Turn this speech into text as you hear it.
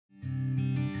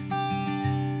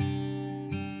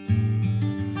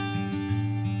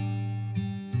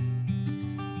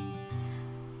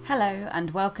Hello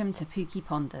and welcome to Pookie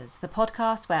Ponders, the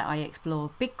podcast where I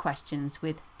explore big questions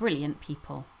with brilliant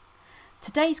people.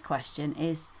 Today's question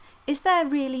is there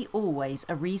really always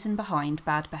a reason behind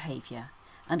bad behaviour?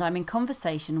 And I'm in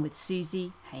conversation with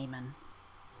Suzie Hayman.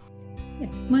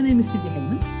 Yes, my name is Suzie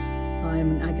Hayman.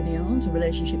 I'm an agony aunt, a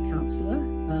relationship counsellor.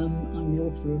 I'm the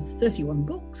author of 31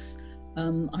 books.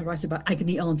 I write about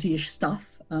agony auntie-ish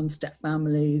stuff, step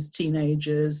families,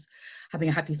 teenagers, having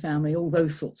a happy family, all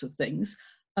those sorts of things.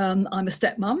 I'm a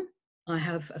stepmom. I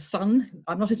have a son.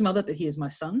 I'm not his mother, but he is my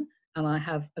son. And I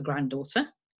have a granddaughter.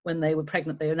 When they were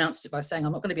pregnant, they announced it by saying,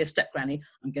 I'm not going to be a step granny,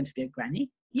 I'm going to be a granny.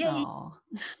 Yay!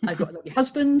 I've got a lovely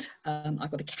husband.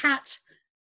 I've got a cat.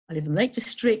 I live in the Lake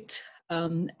District.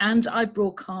 And I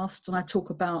broadcast and I talk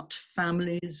about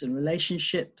families and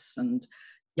relationships and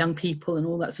young people and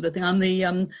all that sort of thing. I'm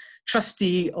the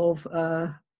trustee of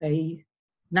a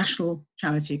national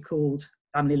charity called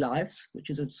Family Lives, which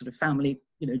is a sort of family,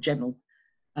 general.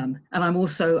 And I'm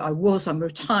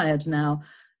retired now,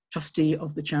 trustee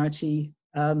of the charity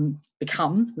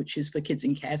Become, which is for kids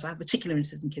in care. So I have particular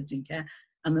interest in kids in care.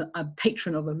 And I'm a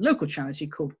patron of a local charity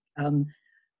called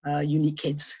Unique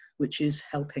Kidz, which is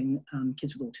helping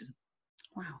kids with autism.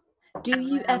 Wow. Do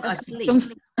you ever sleep?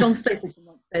 John Stapleton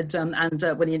once said,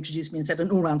 when he introduced me and said,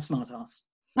 an all-round smart ass.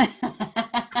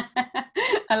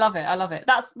 I love it.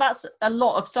 That's a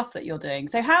lot of stuff that you're doing.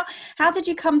 So how did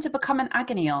you come to become an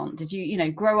agony aunt? Did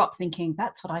you grow up thinking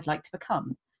that's what I'd like to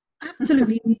become?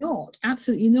 Absolutely not.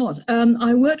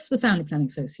 I worked for the Family Planning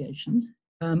Association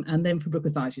and then for Brook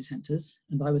Advisory Centres,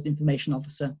 and I was information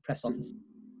officer, press officer,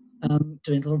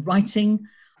 doing a lot of writing.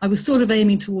 I was sort of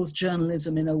aiming towards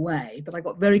journalism in a way, but I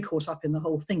got very caught up in the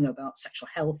whole thing about sexual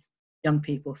health, young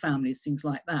people, families, things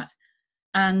like that.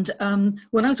 And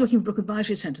when I was working with Brook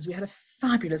Advisory Centres, we had a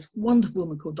fabulous, wonderful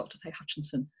woman called Dr. Faye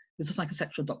Hutchinson, who's a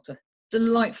psychosexual doctor,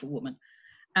 delightful woman.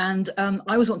 And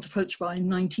I was once approached by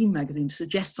 19 magazine to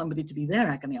suggest somebody to be their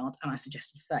agony aunt, and I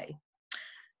suggested Faye.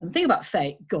 And the thing about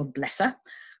Faye, God bless her,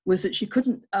 was that she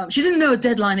didn't know a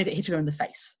deadline if it hit her in the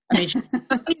face. I mean,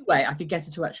 the only way I could get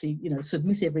her to actually,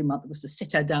 submit every month was to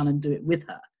sit her down and do it with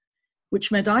her, which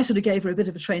meant I sort of gave her a bit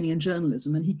of a training in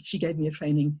journalism, and she gave me a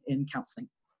training in counselling.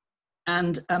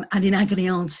 And in agony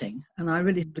aunting, and I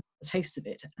really got a taste of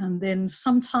it. And then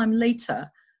sometime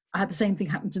later, I had the same thing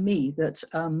happen to me, that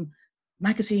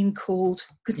magazine called,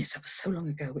 goodness, that was so long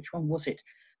ago, which one was it?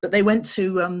 But they went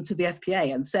to the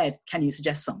FPA and said, can you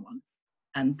suggest someone?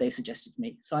 And they suggested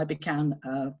me. So I began,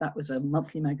 that was a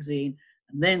monthly magazine,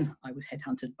 and then I was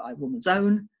headhunted by Woman's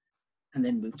Own, and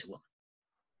then moved to Woman.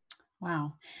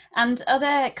 Wow. And are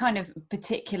there kind of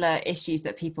particular issues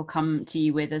that people come to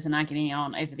you with as an agony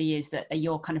aunt over the years that are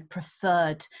your kind of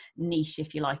preferred niche,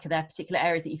 if you like? Are there particular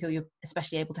areas that you feel you're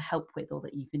especially able to help with or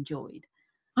that you've enjoyed?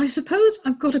 I suppose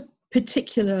I've got a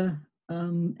particular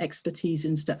expertise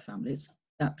in step families.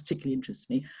 That particularly interests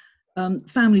me.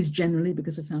 Families generally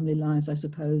because of Family Lives, I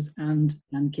suppose, and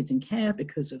kids in care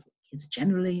because of kids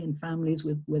generally in families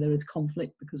where there is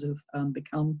conflict because of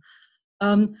Become.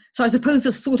 So I suppose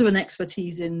there's sort of an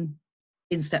expertise in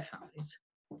step families,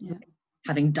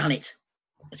 having done it,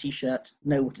 a t-shirt,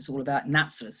 know what it's all about in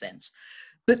that sort of sense.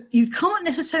 But you can't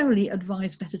necessarily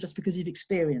advise better just because you've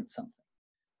experienced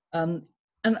something.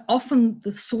 And often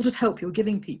the sort of help you're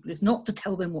giving people is not to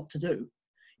tell them what to do.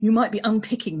 You might be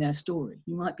unpicking their story.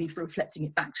 You might be reflecting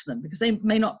it back to them because they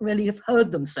may not really have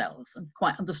heard themselves and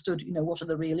quite understood, what are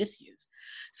the real issues.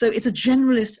 So it's a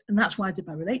generalist, and that's why I did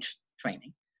my relation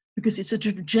training, because it's a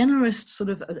generalist sort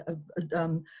of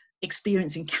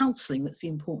experience in counselling that's the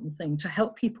important thing, to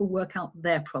help people work out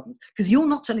their problems. Because you're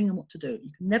not telling them what to do.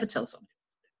 You can never tell somebody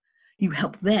what to do. You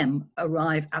help them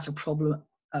arrive at a problem,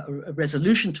 a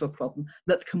resolution to a problem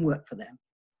that can work for them.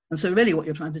 And so really what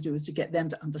you're trying to do is to get them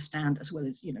to understand, as well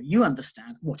as, you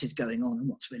understand what is going on and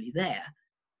what's really there,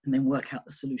 and then work out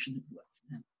the solution that works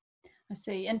for them. I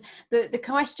see. And the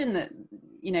question that,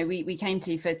 we came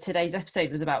to for today's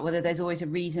episode was about whether there's always a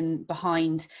reason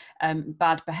behind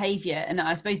bad behaviour. And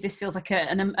I suppose this feels like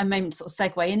a moment to sort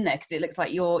of segue in there, because it looks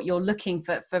like you're looking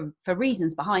for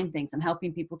reasons behind things and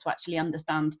helping people to actually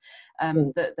understand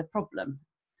the problem.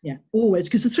 Yeah, always.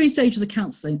 Because the 3 stages of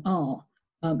counselling are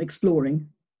exploring,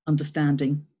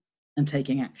 understanding, and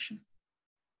taking action.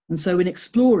 And so in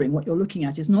exploring, what you're looking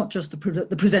at is not just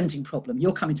the presenting problem.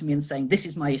 You're coming to me and saying, this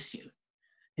is my issue.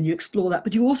 And you explore that,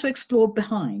 but you also explore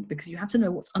behind, because you have to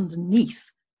know what's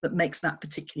underneath that makes that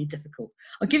particularly difficult.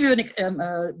 I'll give you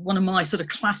one of my sort of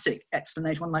classic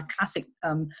explanations, one of my classic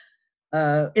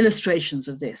illustrations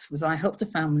of this was I helped a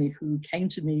family who came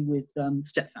to me with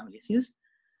step family issues.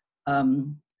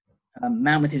 A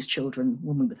man with his children,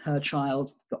 woman with her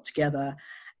child, got together,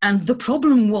 And the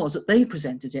problem was that they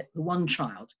presented it, the one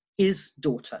child, his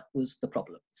daughter was the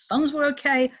problem. Sons were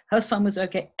okay, her son was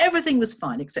okay, everything was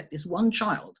fine, except this one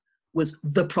child was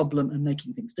the problem and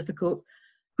making things difficult,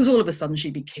 because all of a sudden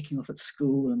she'd be kicking off at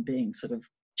school and being sort of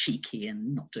cheeky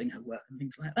and not doing her work and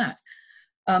things like that.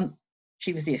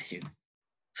 She was the issue.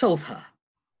 Solve her,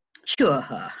 cure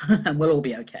her, and we'll all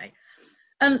be okay.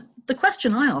 And the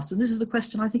question I asked, and this is the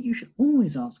question I think you should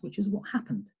always ask, which is what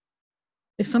happened?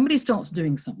 If somebody starts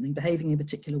doing something, behaving in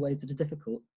particular ways that are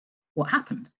difficult, what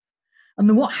happened? And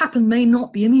then what happened may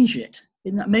not be immediate.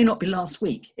 It may not be last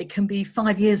week. It can be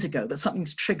 5 years ago, but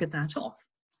something's triggered that off.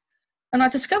 And I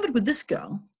discovered with this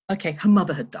girl, okay, her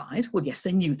mother had died. Well, yes,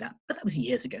 they knew that, but that was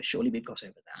years ago. Surely we've got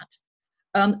over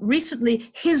that.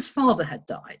 Recently, his father had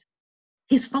died.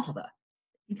 His father.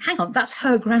 Hang on, that's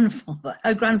her grandfather.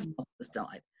 Her grandfather has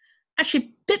died. Actually,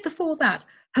 a bit before that,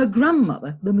 her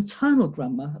grandmother, the maternal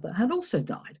grandmother, had also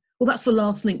died. Well, that's the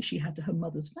last link she had to her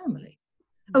mother's family.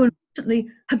 Oh, and recently,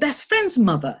 her best friend's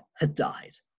mother had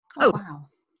died. Oh, wow.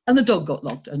 And the dog got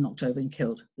knocked over and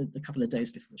killed a couple of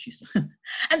days before she started.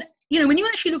 And, you know, when you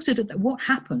actually looked at it, what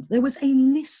happened, there was a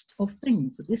list of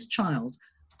things that this child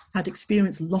had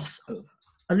experienced loss over.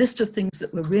 A list of things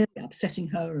that were really upsetting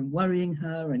her and worrying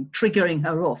her and triggering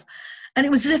her off. And it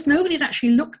was as if nobody had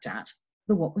actually looked at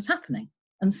what was happening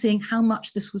and seeing how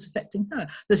much this was affecting her.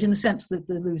 There's, in a sense, that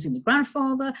they're losing the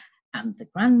grandfather, and the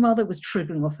grandmother was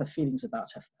triggering off her feelings about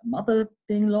her mother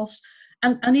being lost,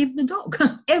 and even the dog.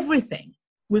 Everything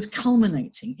was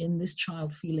culminating in this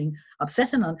child feeling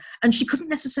upset and she couldn't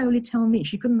necessarily tell me.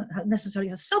 She couldn't necessarily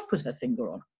herself put her finger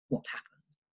on what happened.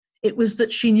 It was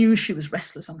that she knew she was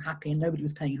restless, unhappy, and nobody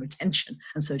was paying her attention,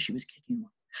 and so she was kicking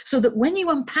off. So that when you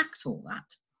unpacked all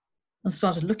that and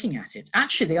started looking at it,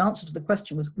 actually the answer to the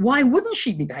question was, why wouldn't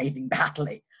she be behaving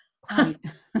badly?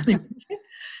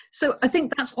 So I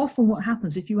think that's often what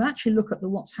happens. If you actually look at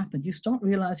what's happened, you start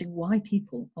realizing why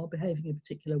people are behaving in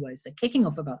particular ways. They're kicking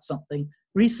off about something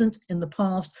recent in the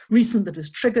past, recent that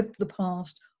has triggered the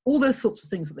past, all those sorts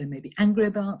of things that they may be angry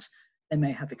about, they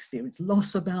may have experienced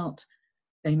loss about,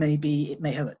 it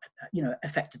may have, you know,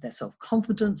 affected their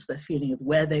self-confidence, their feeling of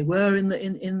where they were in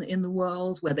the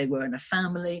world, where they were in a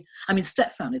family. I mean,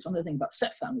 step-families, one of the things about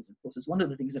step-families, of course, is one of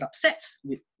the things that upsets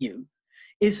with you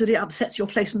is that it upsets your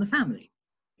place in the family.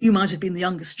 You might have been the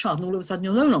youngest child, and all of a sudden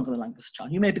you're no longer the youngest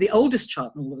child. You may be the oldest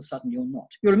child, and all of a sudden you're not.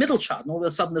 You're a middle child, and all of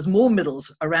a sudden there's more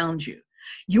middles around you.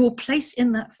 Your place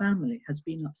in that family has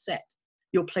been upset.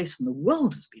 Your place in the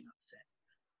world has been upset,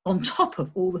 on top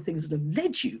of all the things that have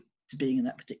led you to being in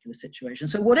that particular situation.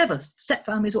 So whatever,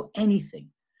 step-families or anything,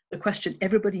 the question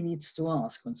everybody needs to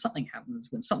ask when something happens,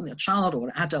 when a child or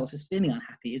an adult is feeling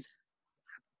unhappy is,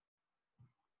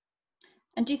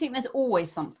 and do you think there's always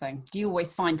something? Do you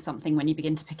always find something when you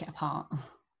begin to pick it apart?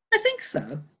 I think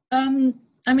so.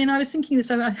 I mean, I was thinking this,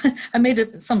 I made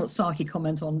a somewhat sarky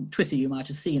comment on Twitter, you might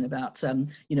have seen, about,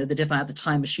 you know, that if I had the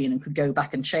time machine and could go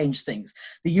back and change things,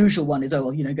 the usual one is, oh,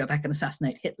 well, you know, go back and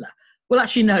assassinate Hitler. Well,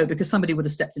 actually, no, because somebody would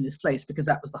have stepped in his place, because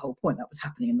that was the whole point. That was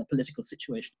happening in the political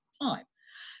situation at the time.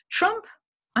 Trump,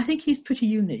 I think he's pretty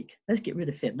unique. Let's get rid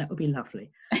of him. That would be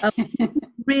lovely.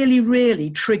 Really, really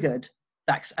triggered.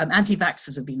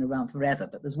 Anti-vaxxers have been around forever,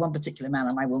 but there's one particular man,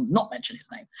 and I will not mention his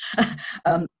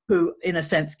name, who, in a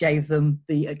sense, gave them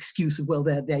the excuse of, well,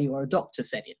 there you are, a doctor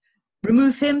said it.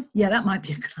 Remove him? Yeah, that might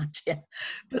be a good idea.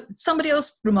 But somebody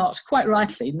else remarked, quite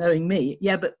rightly, knowing me,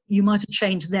 yeah, but you might have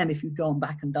changed them if you'd gone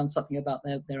back and done something about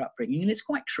their upbringing, and it's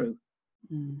quite true.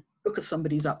 Look at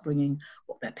somebody's upbringing,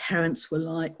 what their parents were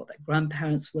like, what their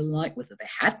grandparents were like, whether they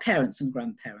had parents and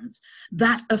grandparents.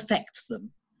 That affects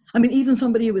them. I mean, even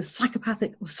somebody who was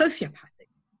psychopathic or sociopathic,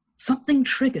 something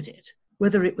triggered it,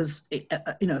 whether it was,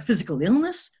 you know, a physical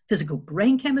illness, physical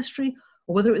brain chemistry,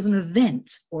 or whether it was an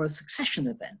event or a succession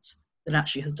event that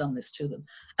actually has done this to them.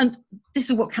 And this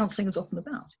is what counselling is often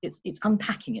about. It's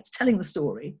unpacking, it's telling the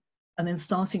story, and then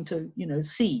starting to, you know,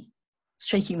 see,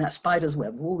 shaking that spider's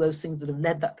web of all those things that have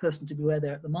led that person to be where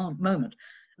they're at the moment,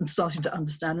 and starting to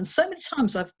understand. And so many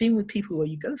times I've been with people where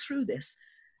you go through this,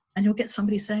 and you'll get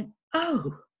somebody saying,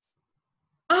 oh,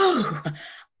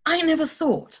 I never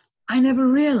thought, I never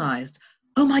realized,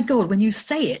 oh my God, when you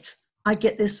say it, I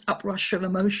get this uprush of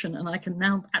emotion, and I can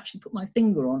now actually put my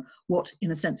finger on what,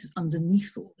 in a sense, is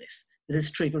underneath all this, that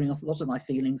is triggering off a lot of my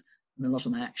feelings and a lot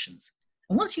of my actions.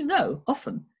 And once you know,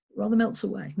 often it rather melts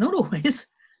away. Not always,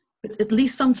 but at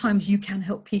least sometimes you can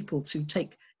help people to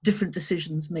take different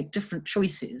decisions, make different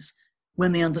choices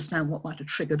when they understand what might have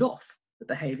triggered off the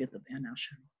behavior that they are now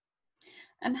showing.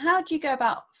 And how do you go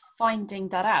about finding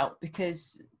that out?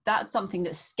 Because that's something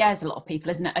that scares a lot of people,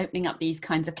 isn't it? Opening up these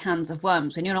kinds of cans of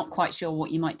worms when you're not quite sure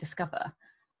what you might discover.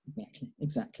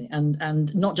 Exactly.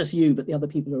 And not just you, but the other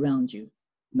people around you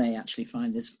may actually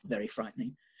find this very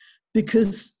frightening,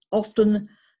 because often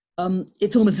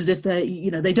it's almost as if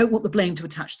they don't want the blame to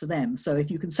attach to them. So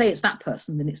if you can say it's that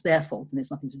person, then it's their fault and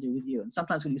it's nothing to do with you. And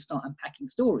sometimes when you start unpacking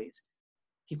stories,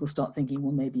 people start thinking,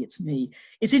 well, maybe it's me.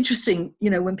 It's interesting,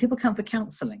 when people come for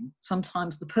counselling,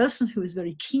 sometimes the person who is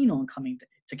very keen on coming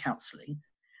to counselling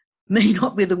may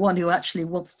not be the one who actually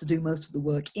wants to do most of the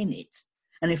work in it.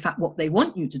 And in fact, what they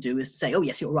want you to do is to say, oh,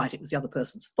 yes, you're right, it was the other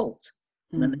person's fault.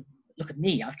 And then look at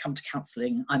me, I've come to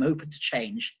counselling, I'm open to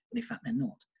change, but in fact, they're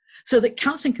not. So that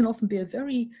counselling can often be a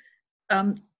very,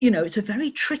 it's a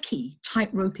very tricky,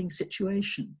 tight-roping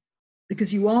situation,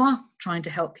 because you are trying to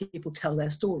help people tell their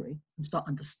story and start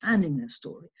understanding their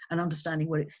story and understanding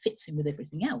where it fits in with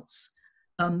everything else.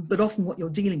 But often what you're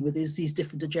dealing with is these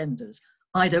different agendas.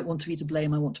 I don't want to be to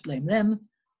blame, I want to blame them.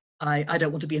 I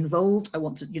don't want to be involved. I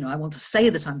want to say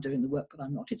that I'm doing the work, but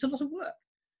I'm not. It's a lot of work.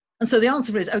 And so the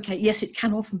answer is, okay, yes, it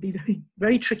can often be very,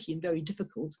 very tricky and very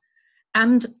difficult.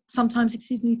 And sometimes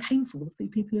exceedingly painful for the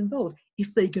people involved.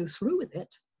 If they go through with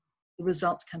it, the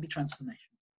results can be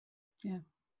transformational. Yeah.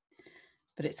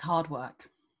 But it's hard work.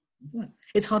 Right.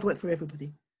 It's hard work for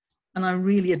everybody. And I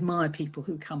really admire people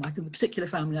who come. The particular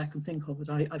family I can think of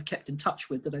that I've kept in touch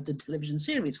with, that I did television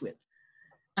series with.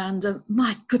 And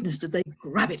my goodness, did they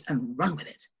grab it and run with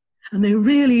it. And they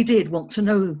really did want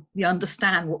to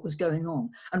understand what was going on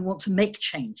and want to make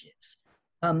changes.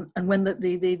 And when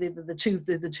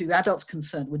the two adults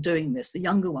concerned were doing this, the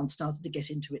younger one started to get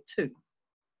into it too.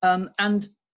 And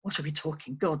what are we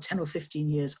talking? God, 10 or 15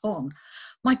 years on.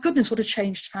 My goodness, what a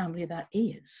changed family that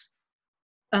is.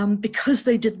 Because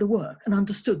they did the work and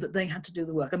understood that they had to do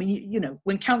the work. I mean,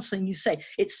 when counselling, you say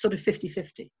it's sort of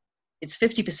 50-50. It's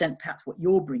 50% perhaps what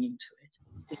you're bringing to it,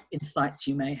 the insights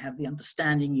you may have, the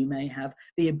understanding you may have,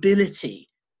 the ability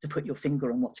to put your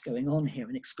finger on what's going on here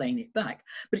and explain it back.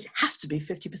 But it has to be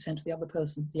 50% of the other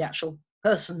person's, the actual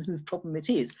person whose problem it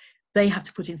is. They have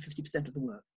to put in 50% of the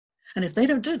work. And if they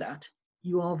don't do that,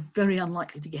 you are very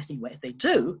unlikely to get anywhere. If they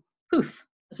do, poof,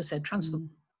 as I said, transform.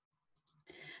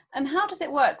 And how does it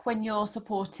work when you're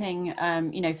supporting,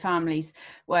 families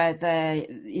where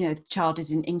the child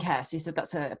is in care? So you said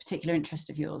that's a particular interest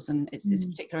of yours, and it's a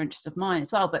particular interest of mine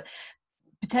as well. But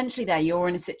potentially there you're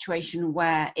in a situation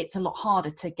where it's a lot harder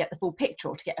to get the full picture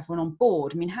or to get everyone on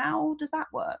board. I mean, how does that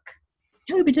work?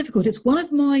 It would be difficult. It's one of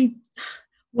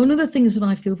the things that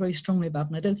I feel very strongly about,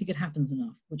 and I don't think it happens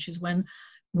enough, which is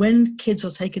when kids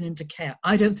are taken into care,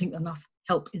 I don't think enough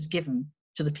help is given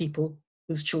to the people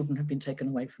whose children have been taken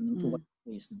away from them for whatever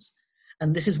reasons.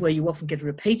 And this is where you often get a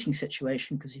repeating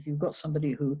situation, because if you've got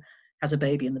somebody who has a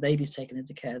baby and the baby's taken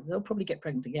into care, they'll probably get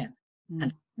pregnant again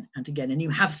and again. And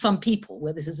you have some people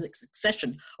where this is a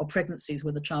succession of pregnancies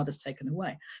where the child is taken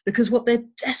away, because what they're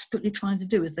desperately trying to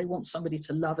do is they want somebody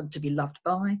to love and to be loved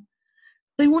by.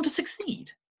 They want to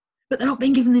succeed, but they're not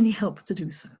being given any help to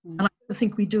do so. And I don't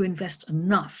think we do invest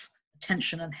enough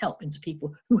attention and help into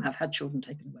people who have had children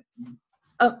taken away from them.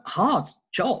 A hard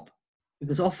job,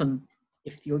 because often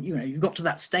if you've got to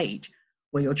that stage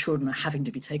where your children are having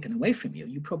to be taken away from you,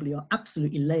 you probably are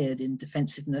absolutely layered in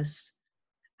defensiveness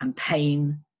and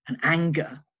pain and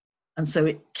anger. And so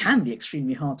it can be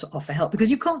extremely hard to offer help, because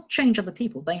you can't change other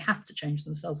people. They have to change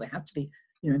themselves. They have to be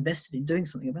invested in doing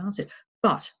something about it.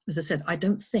 But as I said, I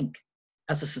don't think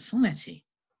as a society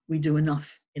we do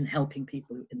enough in helping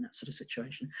people in that sort of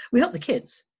situation. We help the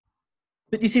kids.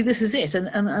 But you see, this is it.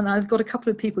 And I've got a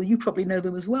couple of people, you probably know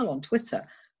them as well, on Twitter,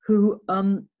 who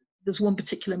there's one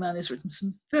particular man who's written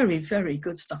some very, very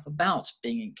good stuff about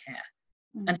being in care.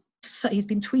 And he's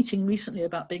been tweeting recently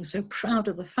about being so proud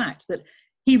of the fact that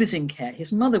he was in care,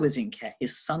 his mother was in care,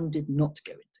 his son did not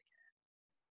go into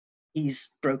care.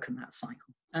 He's broken that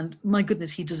cycle. And my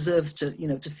goodness, he deserves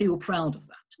to feel proud of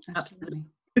that. Absolutely.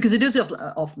 Because it is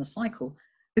often a cycle,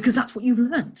 because that's what you've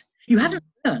learned. You haven't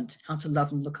learned how to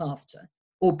love and look after,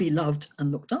 or be loved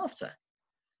and looked after.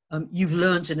 You've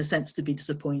learned, in a sense, to be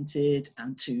disappointed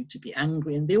and to be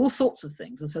angry and be all sorts of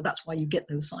things. And so that's why you get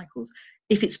those cycles.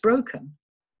 If it's broken,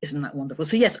 isn't that wonderful?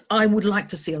 So yes, I would like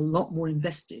to see a lot more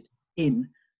invested in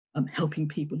helping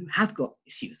people who have got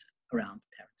issues around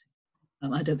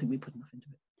parenting. I don't think we put enough into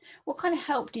it. What kind of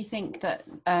help do you think that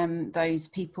those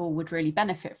people would really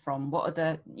benefit from? What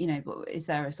are is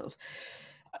there a sort of,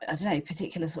 I don't know,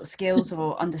 particular sort of skills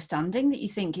or understanding that you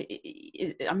think,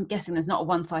 I'm guessing there's not a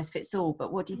one size fits all,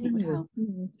 but what do you think would help?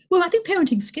 Well, I think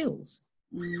parenting skills.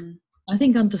 I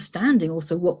think understanding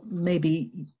also what maybe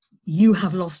you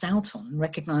have lost out on, and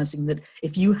recognizing that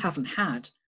if you haven't had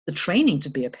the training to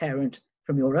be a parent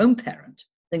from your own parent,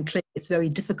 then clearly it's very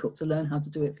difficult to learn how to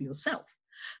do it for yourself.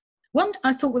 One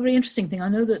I thought was a very interesting thing. I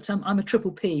know that I'm a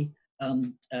triple P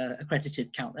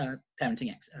accredited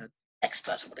parenting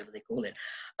expert, or whatever they call it.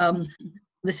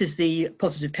 This is the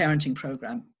Positive Parenting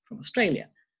Program from Australia.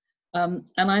 And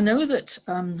I know that,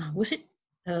 was it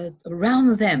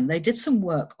around them, they did some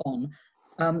work on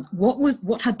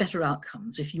what had better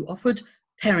outcomes if you offered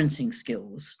parenting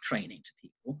skills training to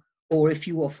people, or if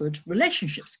you offered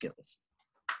relationship skills.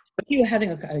 If you were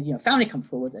having a family come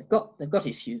forward, they've got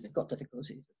issues, they've got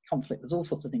difficulties, conflict, there's all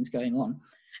sorts of things going on.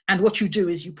 And what you do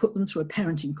is you put them through a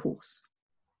parenting course.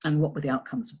 And what were the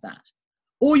outcomes of that?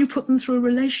 Or you put them through a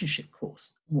relationship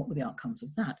course. And what were the outcomes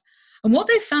of that? And what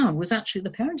they found was actually the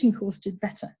parenting course did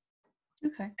better.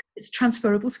 Okay. It's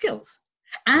transferable skills.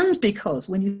 And because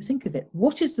when you think of it,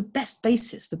 what is the best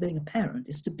basis for being a parent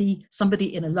is to be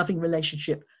somebody in a loving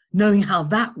relationship, knowing how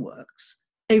that works,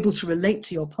 able to relate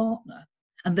to your partner,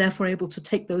 and therefore able to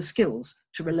take those skills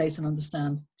to relate and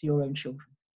understand to your own children.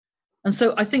 And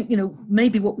so I think,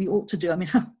 maybe what we ought to do, I mean,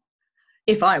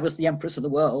 if I was the empress of the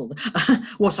world,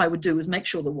 what I would do is make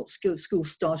sure that what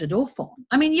schools started off on.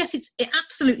 I mean, yes, it's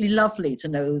absolutely lovely to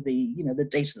know the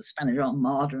date of the Spanish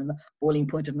Armada and the boiling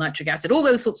point of nitric acid, all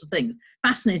those sorts of things,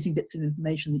 fascinating bits of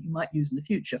information that you might use in the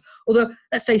future. Although,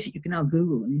 let's face it, you can now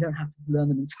Google and you don't have to learn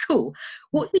them in school.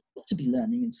 What we ought to be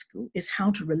learning in school is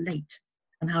how to relate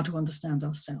and how to understand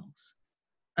ourselves.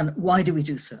 And why do we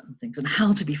do certain things, and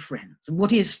how to be friends, and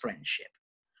what is friendship,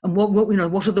 and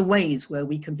what are the ways where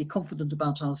we can be confident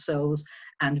about ourselves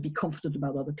and be confident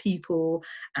about other people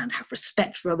and have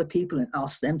respect for other people and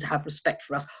ask them to have respect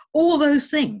for us. All those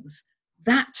things,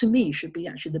 that to me should be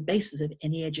actually the basis of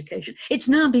any education. It's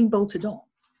now being bolted on.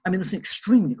 I mean, there's an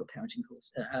extremely good parenting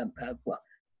course,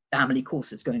 family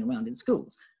courses going around in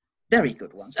schools, very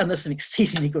good ones. And there's some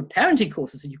exceedingly good parenting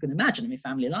courses that you can imagine. I mean,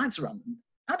 Family Lives run them,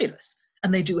 fabulous.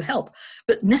 And they do help.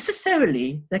 But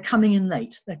necessarily, they're coming in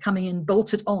late. They're coming in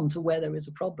bolted on to where there is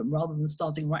a problem rather than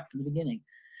starting right from the beginning.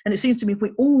 And it seems to me if we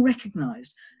all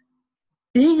recognised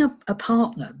being a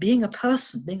partner, being a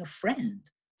person, being a friend,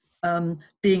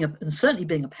 certainly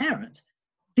being a parent,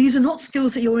 these are not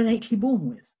skills that you're innately born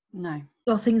with. No.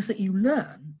 They are things that you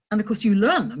learn. And of course, you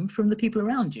learn them from the people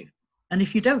around you. And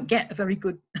if you don't get a very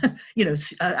good,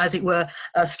 as it were,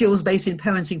 skills-based in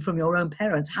parenting from your own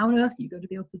parents, how on earth are you going to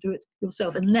be able to do it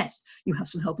yourself unless you have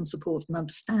some help and support and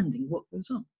understanding of what goes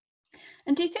on?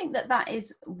 And do you think that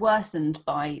is worsened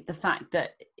by the fact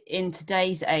that in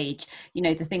today's age,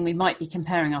 the thing we might be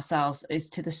comparing ourselves is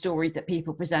to the stories that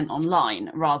people present online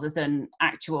rather than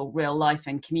actual real life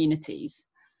and communities?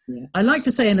 Yeah. I like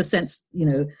to say, in a sense,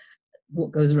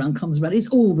 what goes around comes around. It's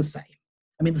all the same.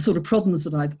 I mean, the sort of problems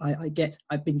that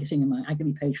I've been getting in my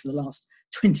Agony page for the last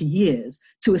 20 years,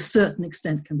 to a certain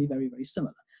extent, can be very, very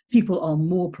similar. People are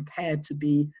more prepared to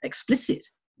be explicit,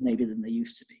 maybe, than they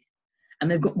used to be.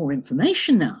 And they've got more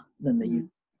information now than they used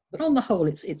to. But on the whole,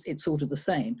 it's sort of the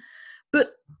same.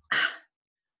 But,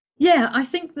 yeah, I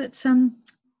think that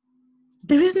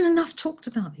there isn't enough talked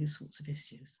about these sorts of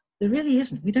issues. There really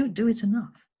isn't. We don't do it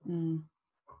enough. Mm.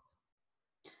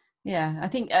 Yeah, I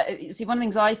think, one of the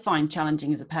things I find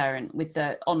challenging as a parent with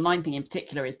the online thing in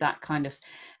particular is that kind of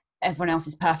everyone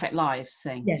else's perfect lives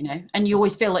thing, yes. And you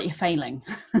always feel like you're failing.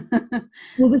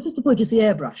 Well, this is the point, is the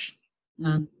airbrush,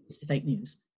 and it's the fake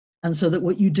news. And so that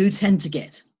what you do tend to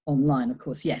get online, of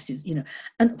course, yes, is,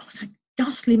 and what was that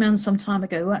ghastly man some time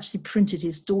ago who actually printed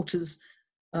his daughter's,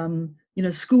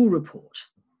 school report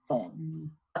on,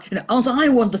 aren't I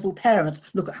a wonderful parent?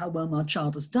 Look at how well my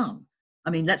child has done. I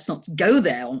mean, let's not go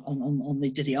there on the,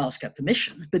 did he ask her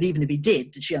permission? But even if he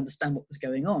did she understand what was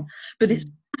going on? But it's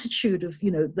the attitude of,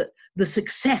 that the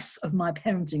success of my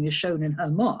parenting is shown in her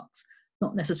marks,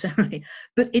 not necessarily.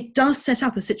 But it does set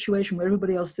up a situation where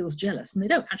everybody else feels jealous and they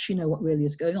don't actually know what really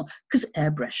is going on, because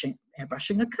airbrushing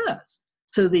occurs.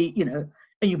 So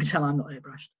and you can tell I'm not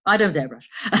airbrushed. I don't airbrush.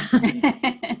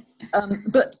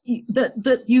 But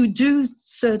that you do,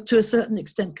 so to a certain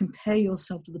extent, compare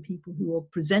yourself to the people who are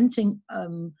presenting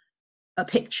a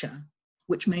picture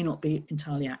which may not be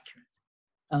entirely accurate.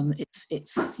 It's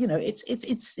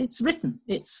written.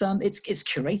 It's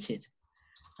curated.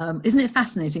 Isn't it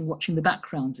fascinating watching the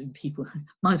backgrounds of people?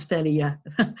 Mine's fairly,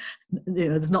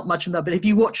 there's not much in that. But if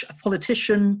you watch a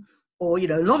politician or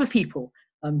a lot of people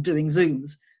doing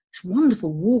Zooms, it's a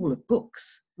wonderful wall of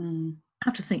books. I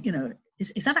have to think,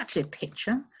 is that actually a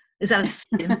picture? Is that a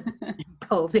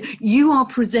impulse? You are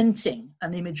presenting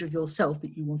an image of yourself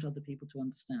that you want other people to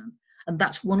understand. And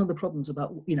that's one of the problems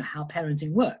about, how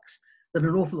parenting works, that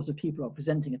an awful lot of people are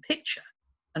presenting a picture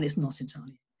and it's not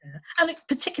entirely and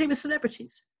particularly with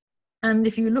celebrities. And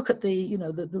if you look at the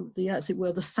as it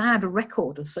were, the sad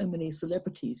record of so many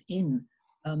celebrities in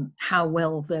how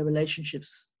well their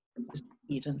relationships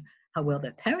proceed and how well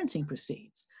their parenting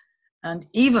proceeds. And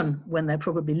even when they're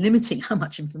probably limiting how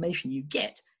much information you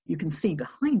get, you can see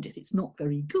behind it, it's not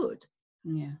very good.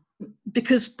 Yeah.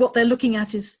 Because what they're looking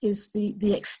at is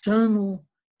the external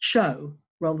show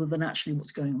rather than actually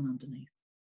what's going on underneath.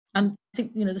 And I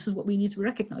think, this is what we need to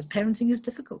recognize. Parenting is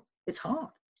difficult. It's hard.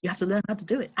 You have to learn how to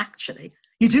do it. Actually,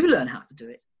 you do learn how to do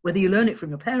it, whether you learn it from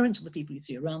your parents or the people you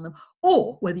see around them,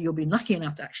 or whether you'll be lucky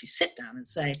enough to actually sit down and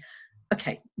say,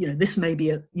 okay, this may be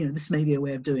a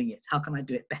way of doing it. How can I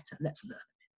do it better? Let's learn.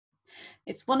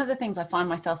 It's one of the things I find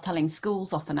myself telling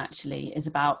schools often actually is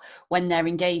about when they're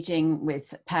engaging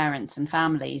with parents and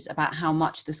families about how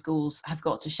much the schools have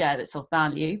got to share that's of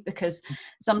value, because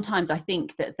sometimes I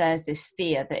think that there's this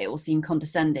fear that it will seem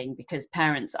condescending because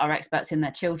parents are experts in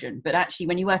their children. But actually,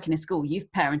 when you work in a school,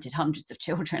 you've parented hundreds of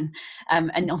children,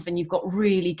 and often you've got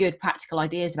really good practical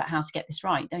ideas about how to get this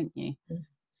right, don't you?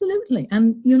 Absolutely.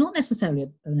 And you're not necessarily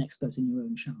an expert in your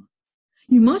own child.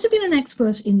 You might have been an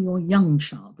expert in your young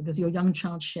child because your young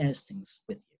child shares things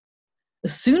with you.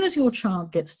 As soon as your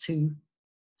child gets to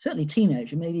certainly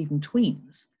teenager, maybe even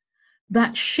tweens,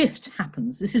 that shift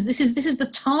happens. This is the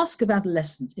task of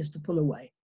adolescence, is to pull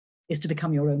away, is to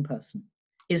become your own person,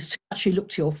 is to actually look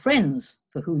to your friends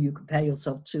for who you compare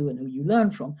yourself to and who you learn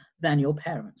from than your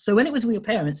parents. So when it was with your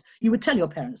parents, you would tell your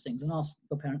parents things and ask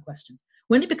your parent questions.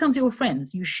 When it becomes your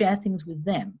friends, you share things with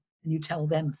them and you tell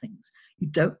them things. You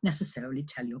don't necessarily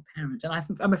tell your parent.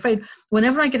 And I'm afraid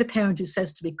whenever I get a parent who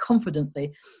says to me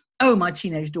confidently, oh, my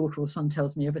teenage daughter or son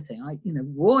tells me everything,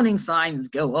 warning signs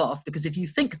go off, because if you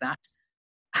think that,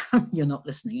 you're not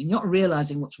listening and you're not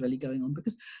realizing what's really going on,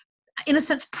 because in a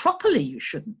sense, properly, you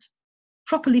shouldn't.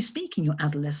 Properly speaking, your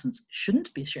adolescents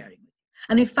shouldn't be sharing with you.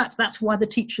 And in fact, that's why the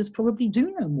teachers probably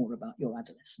do know more about your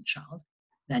adolescent child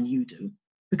than you do,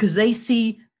 because they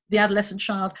see the adolescent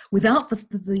child without the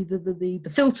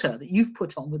filter that you've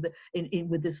put on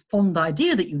with this fond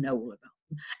idea that you know all about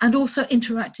them, and also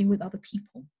interacting with other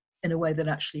people in a way that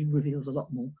actually reveals a lot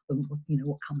more than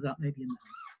what comes out maybe in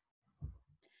there.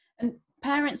 And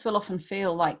parents will often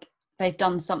feel like they've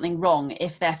done something wrong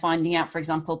if they're finding out, for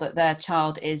example, that their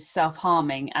child is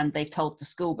self-harming and they've told the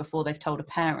school before they've told a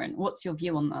parent. What's your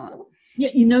view on that?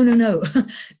 Yeah, no.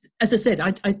 As I said,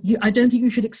 I don't think you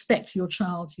should expect your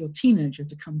child, your teenager,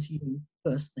 to come to you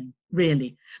first thing,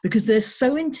 really, because they're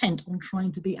so intent on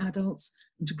trying to be adults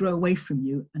and to grow away from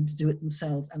you and to do it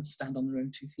themselves and stand on their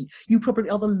own 2 feet. You probably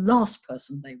are the last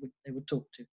person they would talk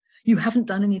to. You haven't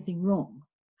done anything wrong.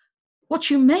 What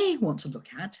you may want to look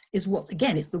at is what's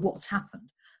happened.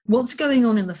 What's going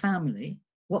on in the family?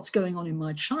 What's going on in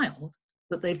my child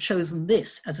that they've chosen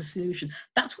this as a solution?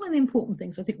 That's one of the important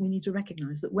things I think we need to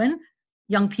recognize, that when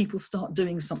young people start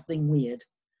doing something weird,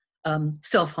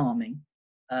 self-harming,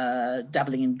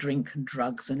 dabbling in drink and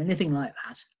drugs and anything like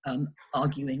that,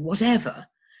 arguing, whatever,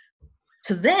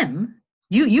 to them,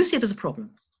 you see it as a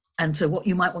problem. And so what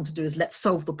you might want to do is let's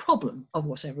solve the problem of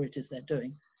whatever it is they're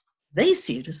doing. They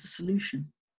see it as the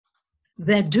solution.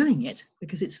 They're doing it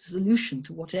because it's the solution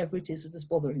to whatever it is that is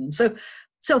bothering them. So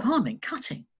self-harming,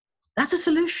 cutting, that's a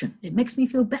solution. It makes me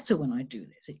feel better when I do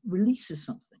this. It releases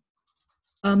something.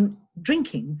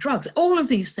 Drinking, drugs, all of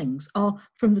these things are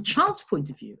from the child's point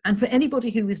of view. And for anybody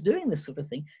who is doing this sort of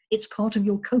thing, it's part of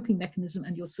your coping mechanism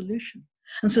and your solution.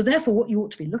 And so therefore, what you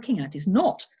ought to be looking at is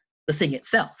not the thing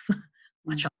itself.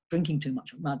 My child is drinking too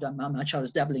much, my child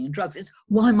is dabbling in drugs. It's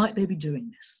why might they be doing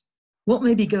this? What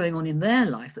may be going on in their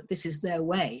life that this is their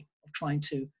way of trying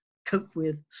to cope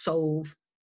with, solve,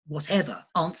 whatever,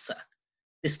 answer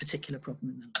this particular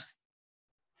problem in their life.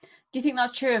 Do you think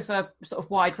that's true of a sort of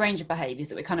wide range of behaviours,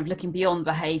 that we're kind of looking beyond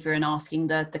behaviour and asking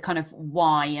the kind of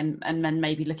why, and then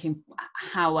maybe looking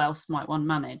how else might one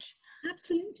manage?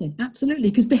 Absolutely,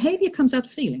 because behaviour comes out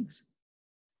of feelings.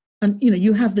 And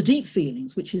you have the deep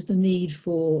feelings, which is the need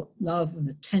for love and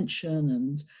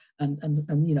attention and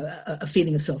a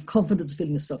feeling of self-confidence, a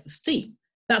feeling of self-esteem.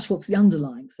 That's what's the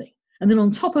underlying thing. And then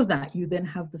on top of that, you then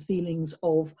have the feelings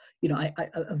of,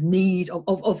 of need,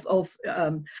 of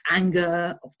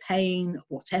anger, of pain, of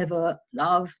whatever,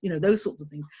 love, those sorts of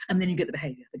things. And then you get the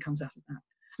behavior that comes out of that.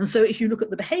 And so if you look at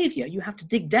the behavior, you have to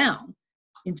dig down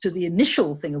into the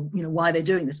initial thing of, why they're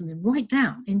doing this, and then right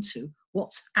down into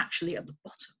what's actually at the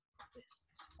bottom of this.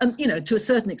 And, to a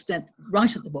certain extent,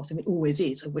 right at the bottom, it always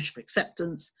is a wish for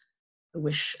acceptance, a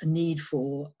need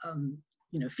for,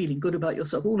 feeling good about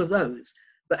yourself, all of those.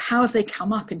 But how have they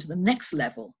come up into the next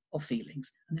level of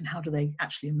feelings? And then how do they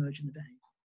actually emerge in the behavior?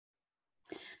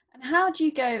 And how do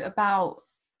you go about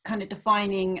kind of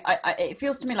defining, it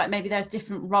feels to me like maybe there's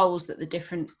different roles that the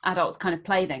different adults kind of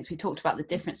play then. So we talked about the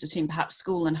difference between perhaps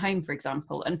school and home, for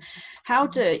example, and how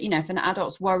do, you know, if an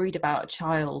adult's worried about a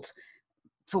child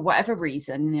for whatever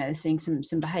reason, you know, seeing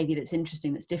some behaviour that's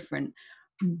interesting, that's different,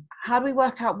 how do we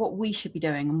work out what we should be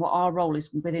doing and what our role is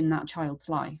within that child's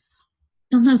life?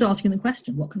 Sometimes asking the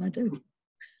question, what can I do?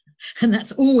 And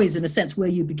that's always, in a sense, where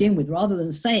you begin with, rather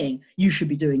than saying, you should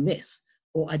be doing this,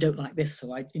 or I don't like this,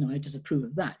 so I disapprove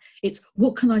of that. It's,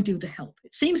 what can I do to help?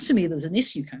 It seems to me there's an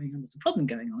issue going on, there's a problem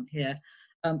going on here.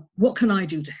 What can I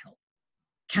do to help?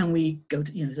 Can we go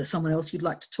to, is there someone else you'd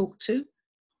like to talk to?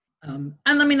 And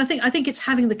I mean, I think it's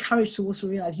having the courage to also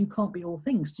realize you can't be all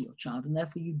things to your child, and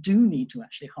therefore you do need to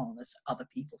actually harness other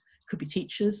people. Could be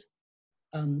teachers,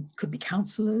 could be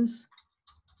counsellors,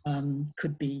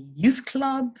 could be youth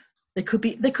club. They could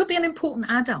be an important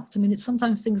adult. I mean, it's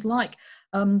sometimes things like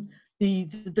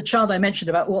the child I mentioned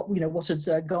about what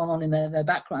had gone on in their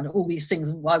background, all these things,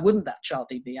 and why wouldn't that child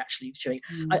be actually showing?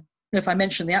 I don't know if I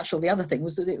mentioned the other thing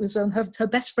was that it was her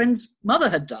best friend's mother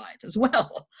had died as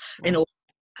well, in all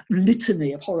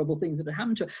litany of horrible things that had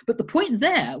happened to her. But the point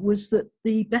there was that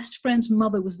the best friend's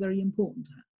mother was very important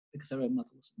to her because her own mother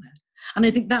wasn't there. And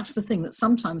I think that's the thing, that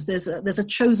sometimes there's a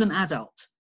chosen adult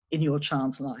in your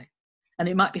child's life. And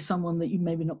it might be someone that you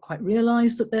maybe not quite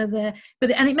realise that they're there.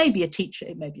 And it may be a teacher,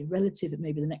 it may be a relative, it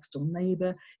may be the next door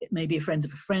neighbour, it may be a friend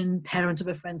of a friend, parent of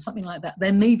a friend, something like that.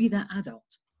 There may be that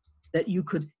adult that you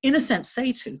could, in a sense,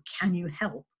 say to, can you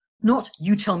help? Not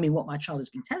you tell me what my child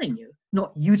has been telling you,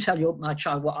 not you tell my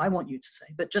child what I want you to say,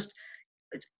 but just,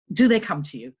 do they come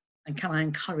to you? And can I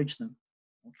encourage them,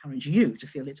 encourage you to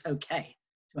feel it's okay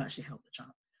to actually help the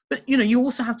child? But, you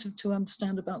also have to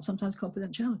understand about sometimes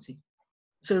confidentiality.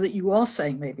 So that you are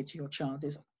saying maybe to your child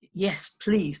is, yes,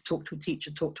 please talk to a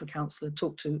teacher, talk to a counsellor,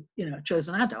 talk to, a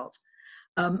chosen adult.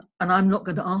 And I'm not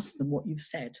going to ask them what you've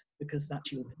said because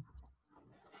that's your business.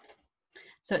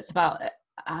 So it's about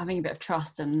having a bit of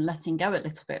trust and letting go a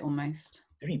little bit almost.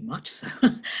 Very much so.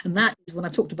 And that is when I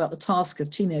talked about the task of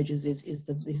teenagers is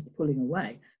the pulling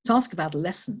away. Task of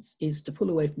adolescence is to pull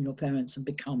away from your parents and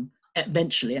become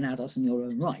eventually an adult in your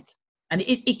own right. And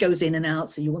it goes in and out.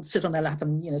 So you want to sit on their lap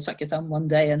and, suck your thumb one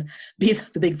day and be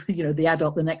the big, the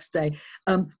adult the next day.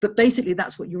 But basically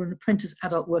that's what you're, an apprentice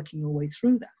adult working your way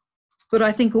through that. But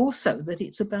I think also that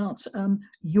it's about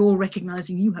you're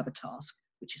recognizing you have a task,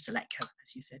 which is to let go,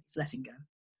 as you said, it's letting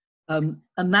go.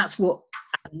 And that's what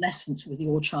adolescence with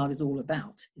your child is all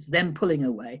about, is them pulling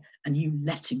away and you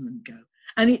letting them go.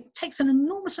 And it takes an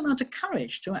enormous amount of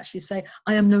courage to actually say,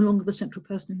 I am no longer the central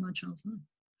person in my child's life.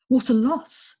 What a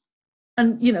loss.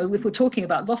 And, if we're talking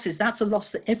about losses, that's a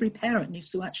loss that every parent needs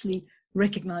to actually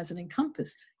recognize and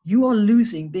encompass. You are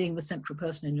losing being the central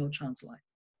person in your child's life.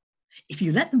 If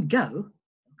you let them go,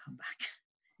 they'll come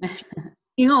back.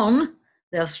 Hang on,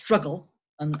 they'll struggle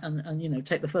and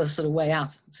take the first sort of way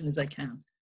out as soon as they can.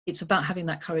 It's about having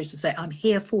that courage to say, I'm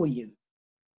here for you.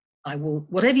 I will,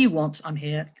 whatever you want, I'm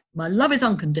here. My love is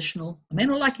unconditional. I may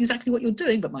not like exactly what you're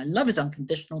doing, but my love is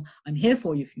unconditional. I'm here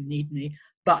for you if you need me,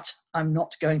 but I'm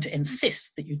not going to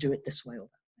insist that you do it this way or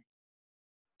that way.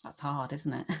 That's hard,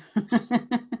 isn't it?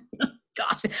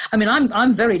 God, I mean,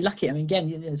 I'm very lucky. I mean,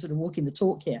 again, sort of walking the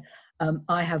talk here.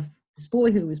 I have this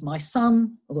boy who is my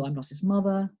son, although I'm not his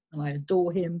mother, and I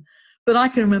adore him. But I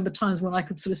can remember times when I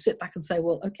could sort of sit back and say,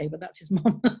 well, okay, but that's his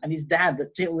mom and his dad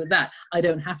that deal with that. I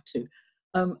don't have to.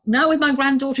 Now with my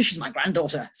granddaughter, she's my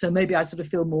granddaughter, so maybe I sort of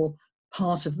feel more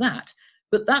part of that.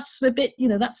 But that's a bit,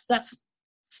 that's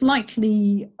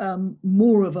slightly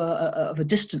more of a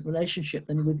distant relationship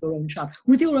than with your own child.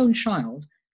 With your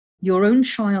own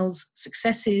child's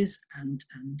successes and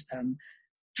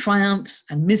triumphs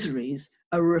and miseries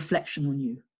are a reflection on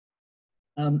you.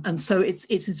 And so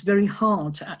it's very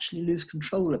hard to actually lose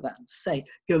control of that and to say,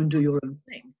 go and do your own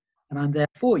thing. And I'm there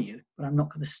for you, but I'm not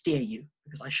going to steer you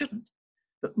because I shouldn't.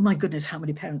 But my goodness, how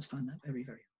many parents find that very,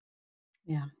 very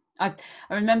hard. Yeah.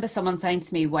 I remember someone saying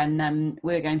to me when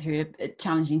we were going through a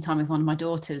challenging time with one of my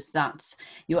daughters that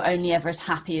you're only ever as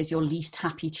happy as your least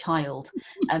happy child.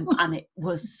 And it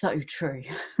was so true.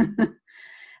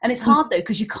 And it's hard though,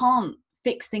 because you can't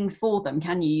fix things for them,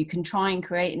 can you? You can try and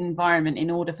create an environment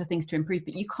in order for things to improve,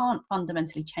 but you can't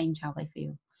fundamentally change how they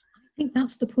feel. I think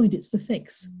that's the point. It's the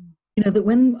fix. That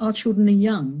when our children are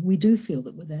young, we do feel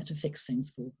that we're there to fix things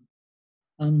for them.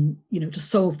 To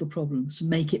solve the problems, to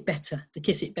make it better, to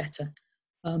kiss it better,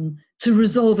 to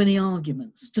resolve any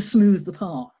arguments, to smooth the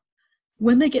path.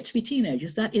 When they get to be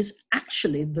teenagers, that is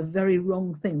actually the very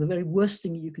wrong thing. The very worst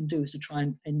thing you can do is to try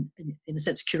and, in a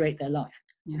sense, curate their life.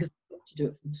 Yeah. Because they've got to do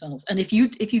it for themselves. And if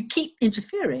you keep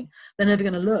interfering, they're never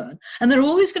going to learn. And they're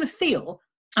always going to feel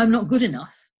I'm not good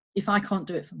enough if I can't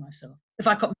do it for myself, if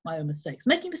I can't make my own mistakes.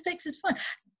 Making mistakes is fine.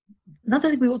 Another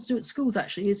thing we ought to do at schools,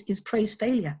 actually, is praise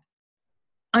failure.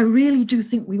 I really do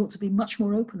think we ought to be much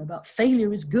more open about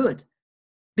failure is good,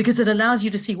 because it allows you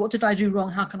to see, what did I do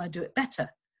wrong? How can I do it better?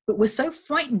 But we're so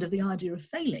frightened of the idea of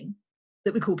failing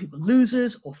that we call people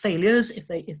losers or failures if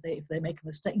they make a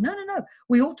mistake. No.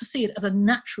 We ought to see it as a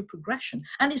natural progression.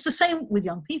 And it's the same with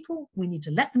young people. We need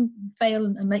to let them fail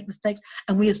and make mistakes.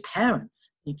 And we as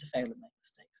parents need to fail and make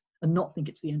mistakes and not think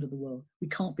it's the end of the world. We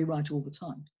can't be right all the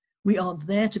time. We are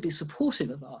there to be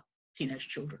supportive of our teenage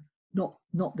children, not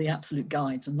the absolute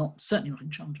guides, and certainly not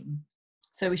in charge of them.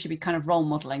 So we should be kind of role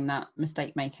modelling that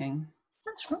mistake making.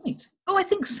 That's right. Oh, I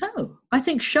think so. I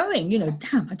think showing,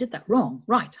 damn, I did that wrong.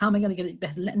 Right. How am I going to get it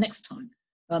better next time?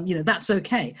 That's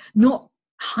okay. Not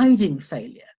hiding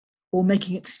failure or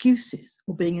making excuses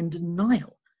or being in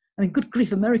denial. I mean, good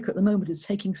grief, America at the moment is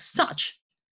taking such,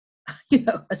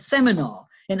 a seminar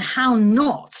in how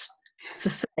not to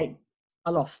say, I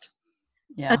lost.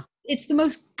 Yeah. And it's the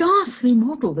most ghastly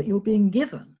model that you're being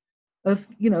given of,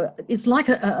 it's like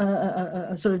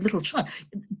a sort of little child.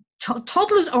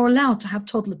 Toddlers are allowed to have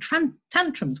toddler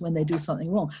tantrums when they do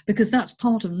something wrong, because that's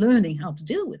part of learning how to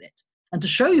deal with it and to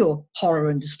show your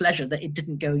horror and displeasure that it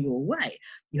didn't go your way.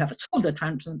 You have a toddler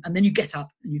tantrum and then you get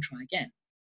up and you try again.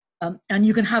 And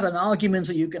you can have an argument,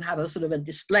 or you can have a sort of a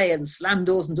display and slam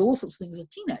doors and do all sorts of things as a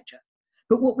teenager.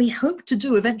 But what we hope to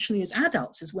do eventually as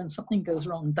adults is, when something goes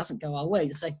wrong and doesn't go our way,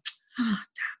 to say,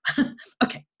 damn,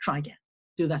 okay, try again.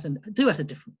 Do that a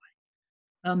different way.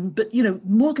 But,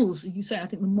 models, you say, I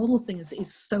think the model thing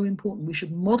is so important. We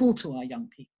should model to our young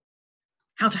people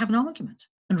how to have an argument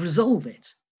and resolve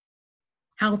it,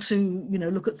 how to,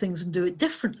 look at things and do it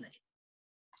differently,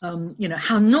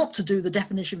 how not to do the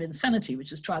definition of insanity,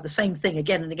 which is try the same thing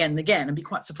again and again and again and be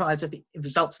quite surprised if it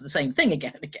results in the same thing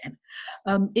again and again.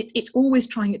 It's always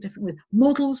trying it differently.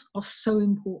 Models are so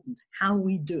important. How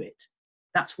we do it,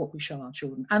 that's what we show our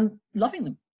children. And loving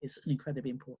them is an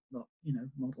incredibly important,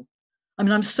 model. I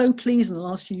mean, I'm so pleased in the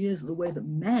last few years of the way that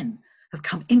men have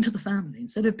come into the family,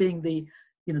 instead of being the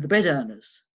bread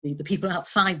earners, the people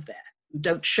outside there who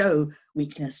don't show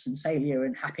weakness and failure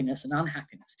and happiness and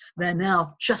unhappiness. They're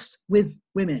now just with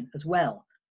women as well,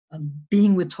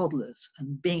 being with toddlers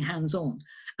and being hands-on.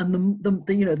 And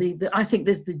I think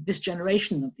this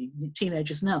generation of the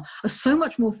teenagers now are so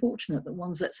much more fortunate than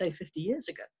ones, let's say, 50 years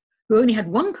ago, who only had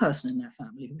one person in their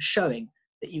family who was showing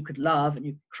that you could love and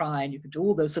you could cry and you could do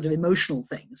all those sort of emotional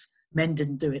things. Men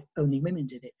didn't do it, only women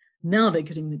did it. Now they're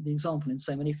getting the example in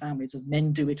so many families of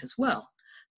men do it as well.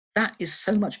 That is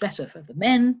so much better for the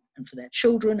men and for their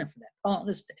children and for their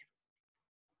partners.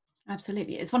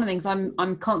 Absolutely. It's one of the things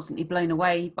I'm constantly blown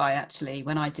away by, actually,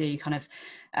 when I do kind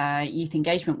of youth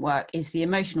engagement work, is the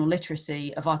emotional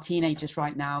literacy of our teenagers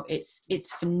right now.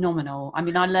 It's phenomenal. I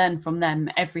mean, I learn from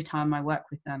them every time I work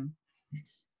with them.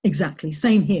 Yes. Exactly.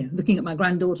 Same here. Looking at my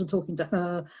granddaughter, talking to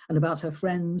her and about her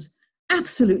friends.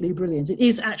 Absolutely brilliant. It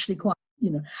is actually quite,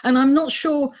 and I'm not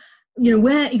sure,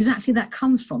 where exactly that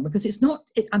comes from, because it's not,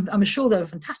 I'm sure there are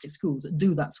fantastic schools that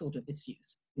do that sort of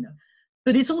issues,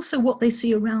 but it's also what they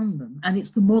see around them. And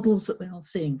it's the models that they are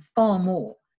seeing far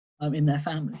more in their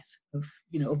families of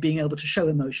being able to show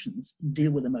emotions and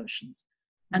deal with emotions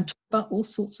and talk about all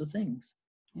sorts of things.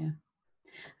 Yeah.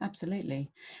 Absolutely.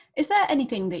 Is there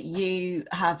anything that you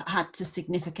have had to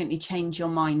significantly change your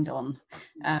mind on?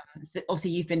 So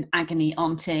obviously, you've been agony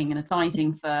aunting and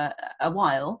advising for a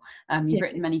while. You've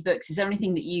written many books. Is there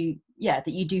anything that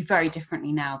you do very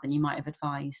differently now than you might have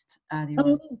advised earlier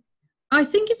on? I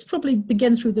think it's probably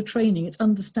began through the training. It's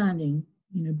understanding,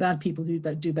 bad people who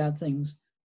do bad things,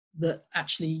 that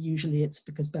actually usually it's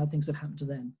because bad things have happened to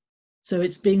them. So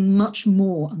it's being much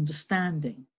more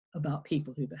understanding about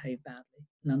people who behave badly,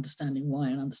 and understanding why,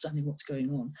 and understanding what's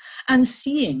going on, and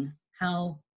seeing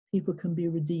how people can be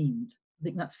redeemed. I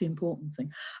think that's the important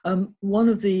thing. One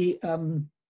of the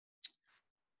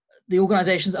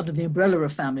organisations under the umbrella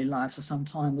of Family Lives for some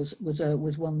time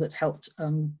was one that helped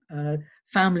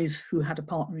families who had a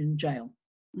partner in jail.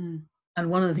 Mm. And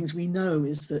one of the things we know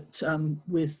is that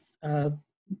with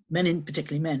men,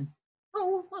 particularly men,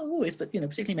 always, but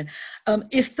particularly men,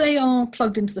 if they are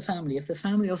plugged into the family, if the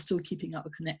family are still keeping up a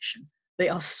connection, they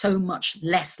are so much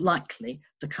less likely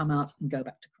to come out and go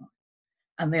back to crime,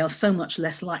 and they are so much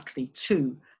less likely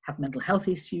to have mental health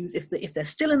issues. If they're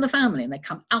still in the family and they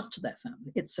come out to their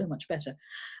family, it's so much better.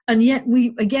 And yet we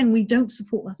don't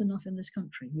support that enough in this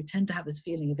country. We tend to have this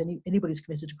feeling, if anybody's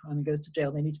committed a crime and goes to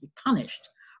jail, they need to be punished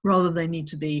rather than they need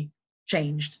to be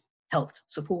changed, helped,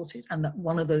 supported. And that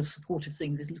one of those supportive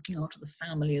things is looking after the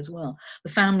family as well.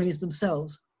 The families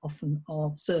themselves often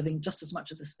are serving just as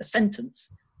much as a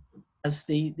sentence as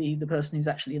the person who's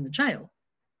actually in the jail,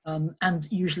 and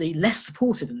usually less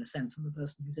supported in a sense than the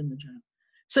person who's in the jail.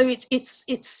 So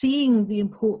it's seeing the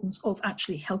importance of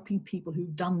actually helping people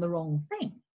who've done the wrong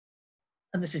thing.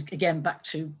 And this is, again, back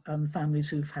to families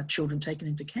who've had children taken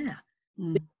into care.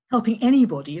 Helping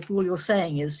anybody, if all you're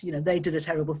saying is, you know, they did a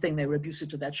terrible thing, they were abusive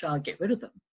to their child, get rid of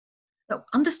them. No,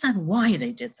 understand why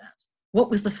they did that. What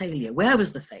was the failure? Where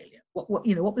was the failure?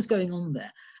 What was going on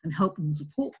there? And help them,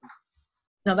 support them.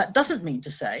 Now, that doesn't mean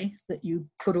to say that you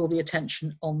put all the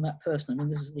attention on that person. I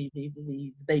mean, this is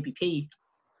the baby P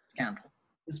scandal.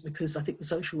 It was because I think the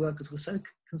social workers were so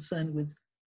concerned with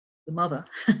the mother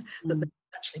that they were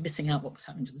actually missing out what was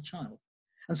happening to the child.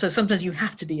 And so sometimes you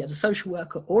have to be, as a social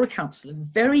worker or a counsellor,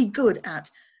 very good at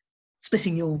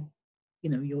splitting your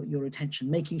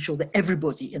attention, making sure that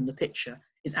everybody in the picture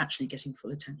is actually getting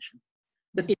full attention.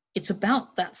 But it's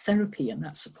about that therapy and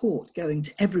that support going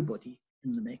to everybody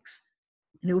in the mix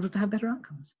in order to have better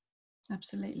outcomes.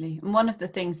 Absolutely. And one of the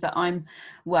things that I'm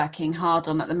working hard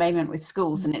on at the moment with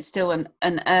schools, and it's still an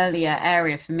earlier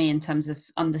area for me in terms of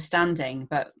understanding,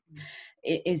 but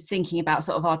it is thinking about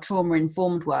sort of our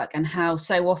trauma-informed work and how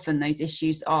so often those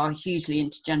issues are hugely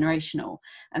intergenerational.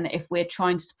 And if we're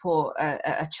trying to support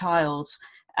a child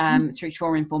through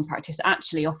trauma-informed practice,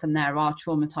 actually often there are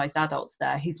traumatized adults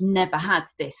there who've never had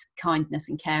this kindness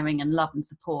and caring and love and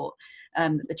support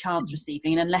that the child's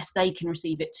receiving, and unless they can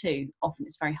receive it too, often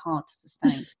it's very hard to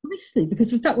sustain. Precisely,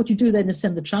 because in fact what you do then is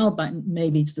send the child back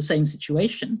maybe to the same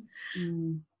situation.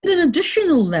 At an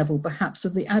additional level perhaps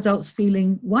of the adults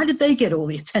feeling, why did they get all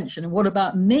the attention and what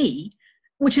about me,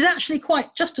 which is actually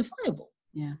quite justifiable.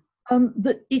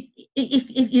 That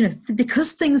if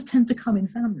because things tend to come in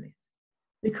families,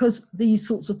 because these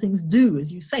sorts of things do,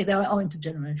 as you say, they are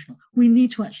intergenerational. We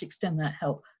need to actually extend that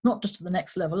help, not just to the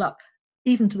next level up,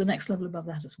 even to the next level above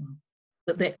that as well.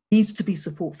 That there needs to be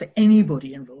support for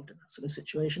anybody involved in that sort of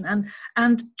situation,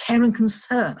 and care and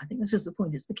concern. I think this is the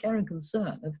point. It's the care and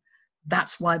concern of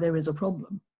that's why there is a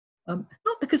problem.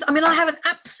 Not because, I mean, I have an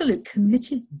absolute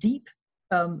committed, deep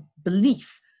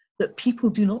belief that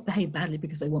people do not behave badly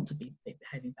because they want to be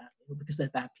behaving badly or because they're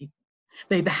bad people.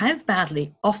 They behave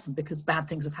badly often because bad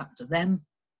things have happened to them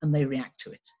and they react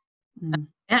to it. And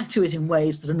react to it in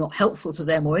ways that are not helpful to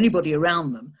them or anybody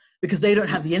around them because they don't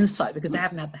have the insight, because they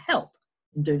haven't had the help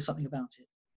in doing something about it.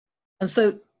 And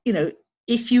so, you know,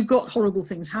 if you've got horrible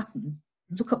things happen,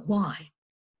 look at why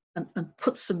and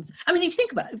put some, I mean, if you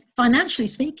think about it, financially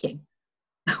speaking,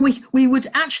 we would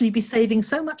actually be saving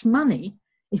so much money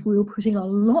if we were putting a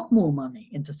lot more money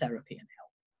into therapy and help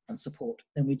and support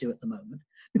than we do at the moment,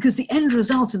 because the end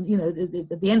result, and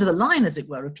at the end of the line, as it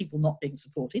were, of people not being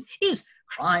supported is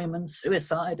crime and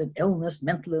suicide and illness,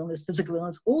 mental illness, physical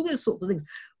illness, all those sorts of things,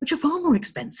 which are far more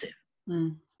expensive.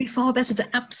 It'd be far better to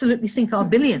absolutely sink our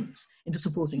billions into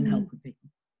supporting and helping people.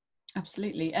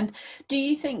 Absolutely. And do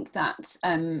you think that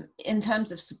in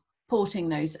terms of supporting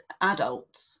those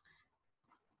adults,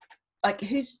 like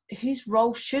whose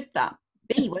role should that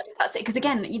be? Where does that sit? Because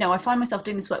again, I find myself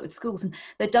doing this work with schools, and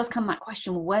there does come that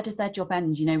question, well, where does their job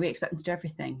end? We expect them to do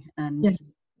everything. And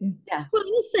yes. Well,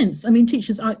 in a sense, I mean,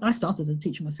 teachers, I started as a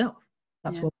teacher myself.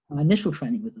 That's what my initial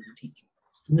training was as a teacher.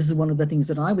 And this is one of the things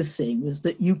that I was seeing, was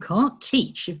that you can't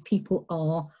teach if people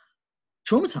are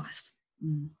traumatized.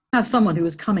 Have someone who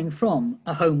is coming from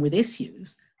a home with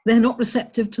issues, they're not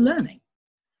receptive to learning.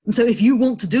 And so if you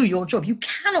want to do your job, you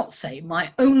cannot say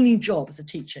my only job as a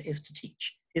teacher is to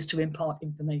teach, is to impart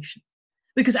information.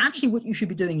 Because actually what you should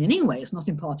be doing anyway is not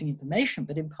imparting information,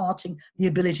 but imparting the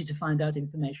ability to find out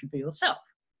information for yourself,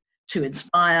 to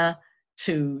inspire,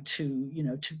 to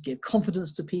give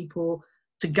confidence to people,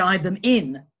 to guide them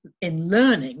in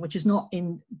learning, which is not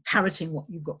in parroting what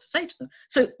you've got to say to them.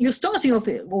 So you're starting off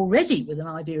already with an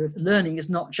idea of learning is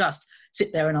not just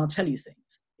sit there and I'll tell you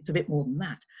things. It's a bit more than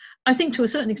that. I think to a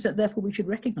certain extent, therefore, we should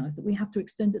recognize that we have to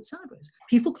extend it sideways.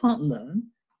 People can't learn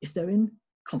if they're in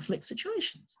conflict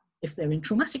situations, if they're in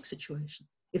traumatic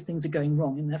situations, if things are going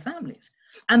wrong in their families.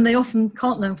 And they often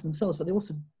can't learn for themselves, but they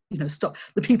also, stop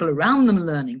the people around them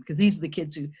learning, because these are the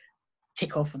kids who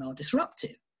kick off and are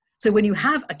disruptive. So when you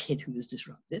have a kid who is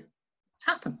disruptive, it's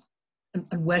happened.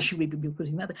 And where should we be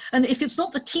putting that? And if it's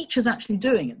not the teachers actually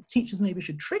doing it, the teachers maybe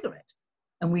should trigger it.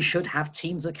 And we should have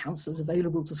teams of counsellors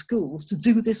available to schools to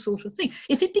do this sort of thing.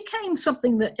 If it became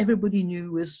something that everybody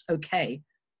knew was okay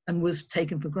and was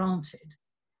taken for granted,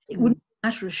 it wouldn't be a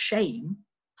matter of shame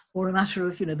or a matter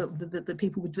of, that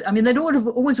people would do. I mean, they'd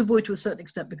always avoid to a certain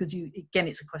extent, because again,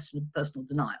 it's a question of personal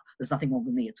denial. There's nothing wrong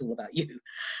with me, it's all about you.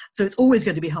 So it's always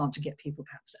going to be hard to get people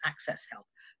perhaps to access help.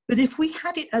 But if we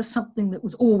had it as something that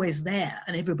was always there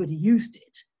and everybody used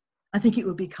it, I think it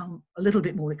would become a little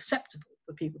bit more acceptable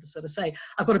for people to sort of say,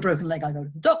 I've got a broken leg, I go to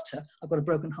the doctor. I've got a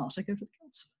broken heart, I go to the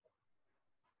counsellor.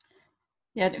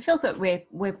 Yeah, it feels like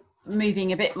we're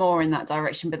moving a bit more in that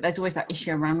direction, but there's always that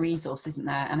issue around resource, isn't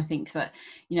there? And I think that,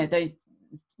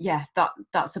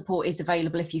 that support is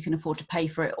available if you can afford to pay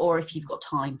for it, or if you've got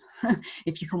time.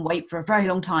 If you can wait for a very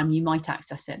long time, you might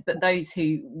access it. But those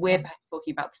who we're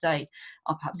talking about today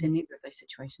are perhaps in neither of those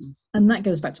situations. And that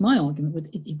goes back to my argument with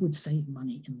it would save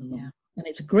money in the long run. And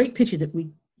it's a great pity that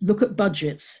we look at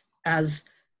budgets as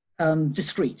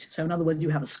discrete. So in other words, you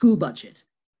have a school budget,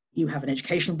 you have an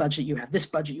educational budget, you have this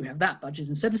budget, you have that budget,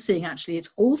 instead of seeing actually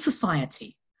it's all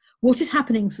society. What is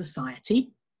happening in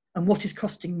society and what is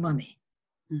costing money?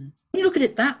 When you look at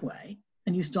it that way,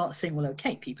 and you start saying, well,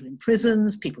 okay, people in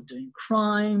prisons, people doing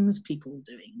crimes, people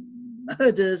doing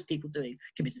murders, people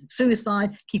committing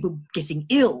suicide, people getting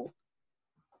ill,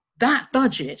 that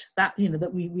budget, that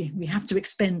we have to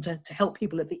expend to help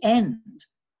people at the end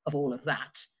of all of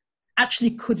that,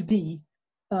 actually could be,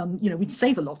 we'd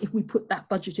save a lot if we put that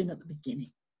budget in at the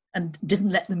beginning and didn't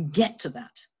let them get to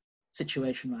that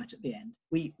situation right at the end.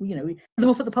 We had them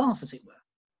off at the pass, as it were.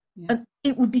 Yeah. And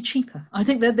it would be cheaper. I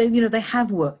think that they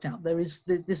have worked out. There's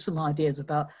some ideas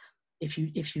about if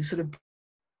you sort of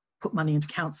put money into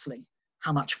counselling,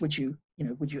 how much would you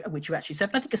actually save?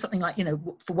 And I think it's something like,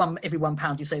 for every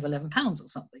 £1 you save £11 or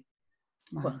something.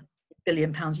 Wow. Well, £1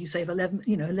 billion you save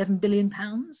 11 billion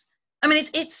pounds. I mean,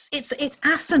 it's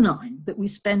asinine that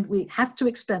we have to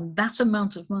expend that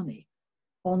amount of money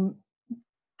on,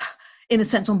 in a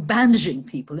sense, on bandaging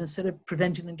people instead of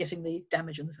preventing them getting the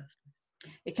damage in the first place.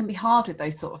 It can be hard with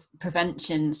those sort of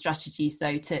prevention strategies,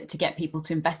 though, to get people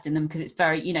to invest in them, because it's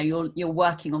very, you're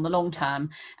working on the long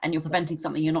term and you're preventing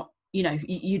something you're not,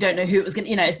 you don't know who it was going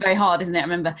to, it's very hard, isn't it? I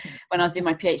remember when I was doing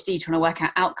my PhD trying to work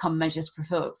out outcome measures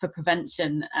for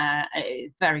prevention,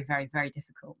 it's very, very, very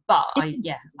difficult. But I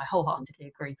wholeheartedly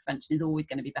agree. Prevention is always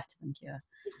going to be better than cure.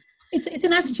 It's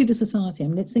an attitude of society. I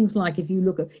mean, it's things like, if you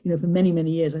look at, for many,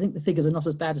 many years, I think the figures are not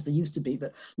as bad as they used to be,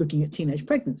 but looking at teenage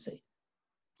pregnancy.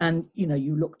 And,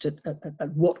 you looked at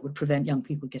what would prevent young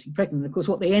people getting pregnant. And of course,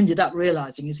 what they ended up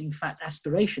realizing is, in fact,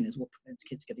 aspiration is what prevents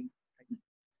kids getting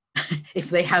pregnant.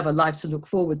 If they have a life to look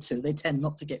forward to, they tend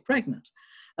not to get pregnant.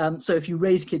 So if you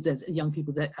raise kids as young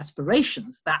people's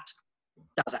aspirations, that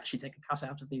does actually take a cut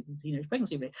out of the teenage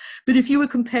pregnancy rate. But if you were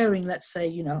comparing, let's say,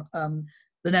 the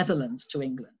Netherlands to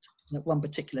England, at one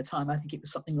particular time, I think it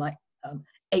was something like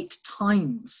 8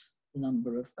 times the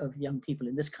number of young people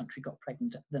in this country got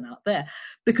pregnant than out there,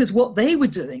 because what they were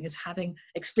doing is having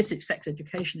explicit sex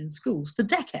education in schools for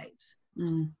decades.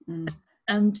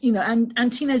 And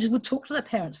teenagers would talk to their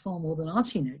parents far more than our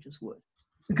teenagers would,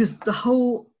 because the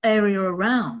whole area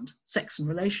around sex and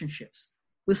relationships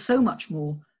was so much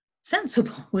more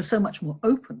sensible, was so much more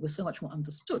open, was so much more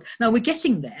understood. Now we're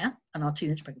getting there, and our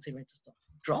teenage pregnancy rate has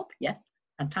dropped. Yes,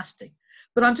 fantastic.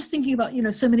 But I'm just thinking about,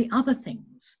 so many other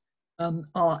things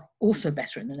are also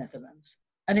better in the Netherlands.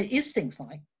 And it is things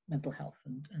like mental health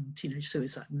and teenage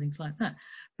suicide and things like that,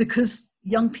 because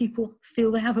young people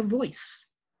feel they have a voice.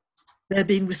 They're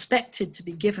being respected to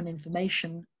be given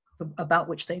information about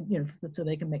which they, so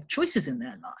they can make choices in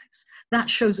their lives.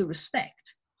 That shows a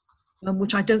respect,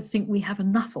 which I don't think we have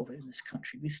enough of in this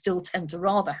country. We still tend to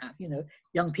rather have,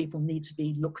 young people need to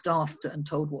be looked after and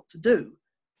told what to do.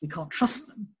 We can't trust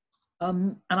them.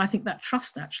 And I think that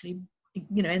trust actually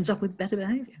ends up with better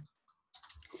behaviour.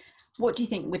 What do you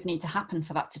think would need to happen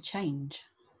for that to change?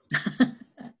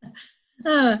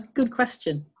 Good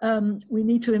question. We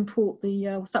need to import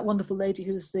the, what's that wonderful lady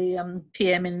who's the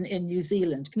PM in New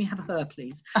Zealand? Can we have her,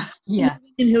 please? Yeah.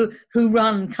 Who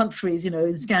run countries,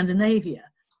 in Scandinavia.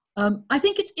 I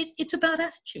think it's about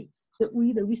attitudes that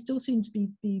we still seem to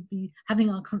be having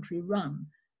our country run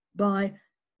by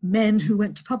men who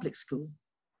went to public school.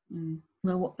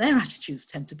 Well, what their attitudes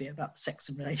tend to be about sex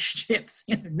and relationships,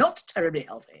 not terribly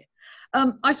healthy.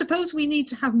 I suppose we need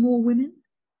to have more women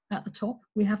at the top.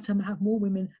 We have to have more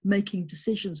women making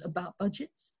decisions about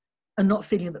budgets and not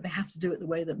feeling that they have to do it the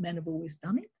way that men have always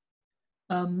done it.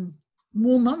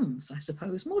 More mums, I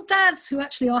suppose. More dads who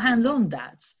actually are hands-on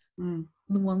dads. The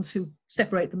ones who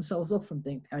separate themselves off from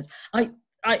being parents. I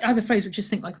have a phrase which is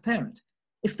think like a parent.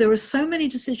 If there are so many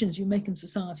decisions you make in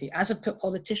society as a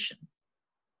politician,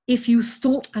 if you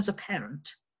thought as a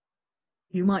parent,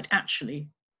 you might actually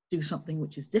do something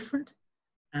which is different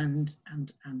and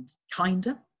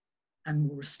kinder and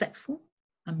more respectful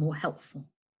and more helpful.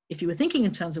 If you were thinking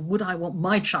in terms of, would I want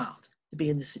my child to be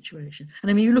in this situation?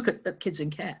 And I mean, you look at kids in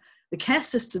care, the care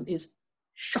system is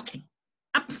shocking,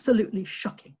 absolutely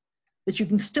shocking, that you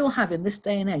can still have in this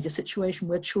day and age a situation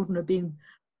where children are being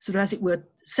sort of, as it were,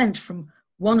 sent from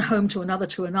one home to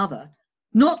another,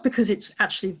 not because it's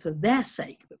actually for their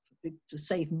sake, but to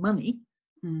save money.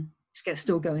 It's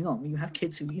still going on. You have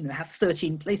kids who, have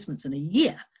 13 placements in a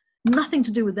year, nothing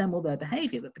to do with them or their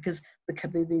behaviour, but because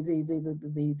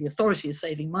the authority is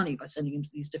saving money by sending them to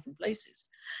these different places.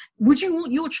 Would you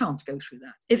want your child to go through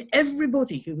that? If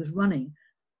everybody who was running,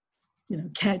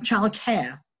 child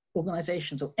care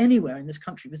organisations or anywhere in this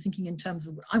country was thinking in terms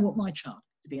of, I want my child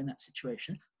to be in that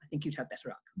situation, I think you'd have better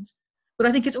outcomes. But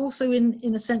I think it's also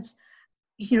in a sense,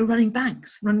 running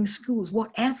banks, running schools,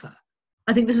 whatever.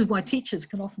 I think this is why teachers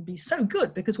can often be so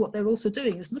good, because what they're also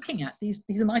doing is looking at these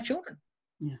are my children.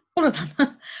 Yeah. All of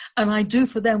them. And I do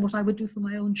for them what I would do for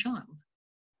my own child.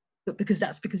 But because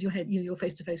you're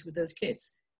face to face with those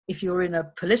kids. If you're in a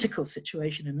political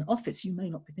situation in an office, you may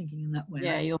not be thinking in that way.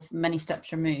 Yeah, you're many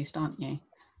steps removed, aren't you?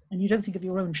 And you don't think of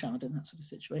your own child in that sort of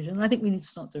situation. And I think we need to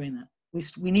start doing that.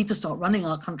 We need to start running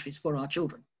our countries for our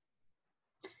children.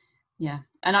 Yeah,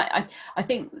 and I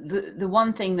think the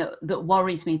one thing that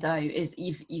worries me though is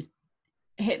you've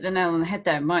hit the nail on the head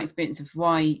there. My experience of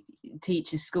why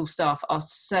teachers, school staff are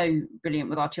so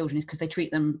brilliant with our children is because they treat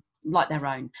them like their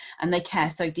own and they care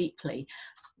so deeply.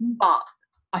 But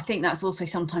I think that's also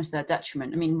sometimes to their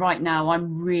detriment. I mean, right now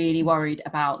I'm really worried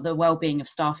about the well-being of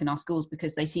staff in our schools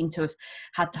because they seem to have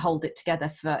had to hold it together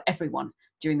for everyone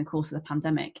during the course of the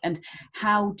pandemic. And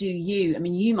how do you, I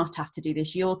mean, you must have to do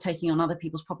this. You're taking on other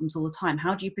people's problems all the time.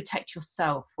 How do you protect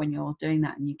yourself when you're doing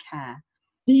that and you care?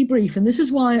 Debrief. And this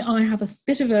is why I have a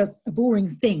bit of a boring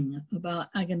thing about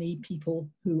agony people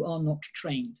who are not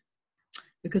trained.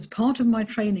 Because part of my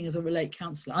training as a Relate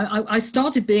counsellor, I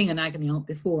started being an agony aunt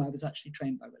before I was actually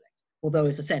trained by Relate. Although,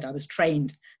 as I said, I was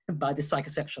trained by the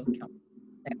psychosexual counsellor.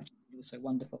 It was so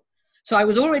wonderful. So I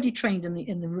was already trained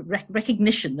in the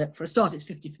recognition that for a start it's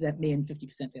 50% me and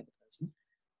 50% the other person,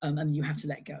 and you have to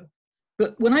let go.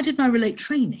 But when I did my Relate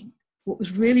training, what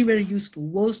was really, really useful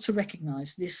was to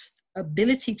recognise this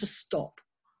ability to stop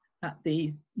at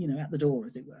the door,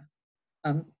 as it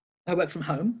were. I work from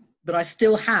home, but I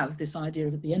still have this idea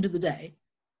of at the end of the day,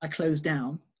 I close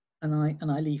down and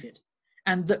I leave it.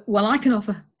 And that while I can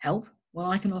offer help, while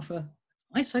I can offer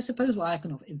advice, I suppose, while I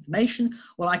can offer information,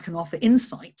 while I can offer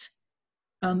insight,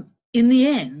 in the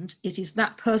end, it is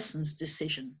that person's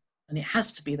decision. And it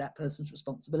has to be that person's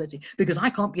responsibility, because I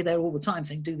can't be there all the time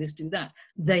saying, do this, do that.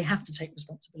 They have to take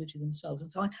responsibility themselves.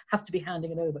 And so I have to be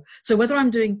handing it over. So whether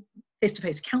I'm doing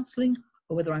face-to-face counselling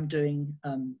or whether I'm doing,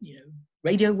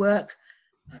 radio work,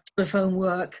 telephone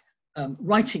work,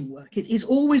 writing work, it is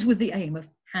always with the aim of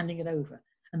handing it over.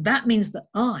 And that means that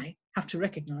I have to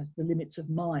recognise the limits of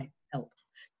my help.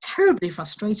 Terribly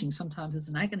frustrating sometimes as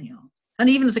an agony aunt. And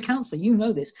even as a counsellor, you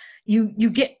know this, you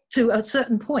get to a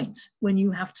certain point when you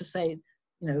have to say,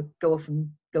 go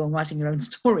on writing your own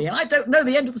story. And I don't know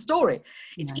the end of the story.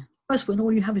 It's worse when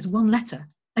all you have is one letter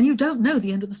and you don't know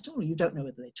the end of the story. You don't know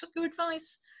whether they took your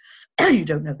advice. You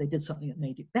don't know if they did something that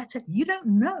made it better. You don't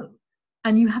know.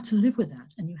 And you have to live with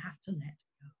that and you have to let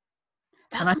go.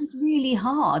 That sounds really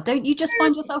hard. Don't you just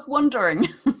find yourself wondering?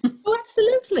 Oh,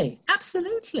 absolutely,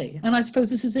 absolutely. And I suppose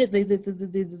this is it.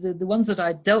 The ones that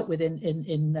I dealt with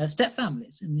in step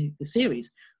families in the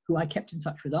series, who I kept in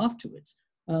touch with afterwards.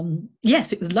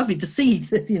 Yes, it was lovely to see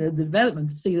that the development,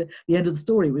 to see that the end of the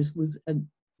story was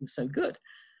so good.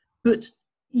 But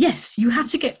yes, you have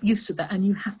to get used to that, and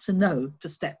you have to know to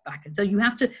step back, and so you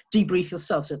have to debrief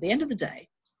yourself. So at the end of the day,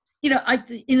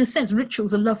 in a sense,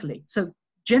 rituals are lovely. So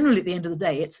generally, at the end of the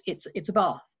day, it's a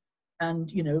bath.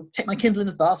 And, take my Kindle in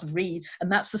the bath and read.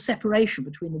 And that's the separation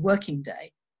between the working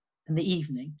day and the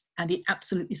evening. And it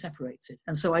absolutely separates it.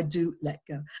 And so I do let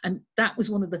go. And that was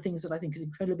one of the things that I think is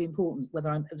incredibly important, whether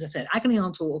I'm, as I said, agony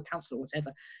aunt or counsellor or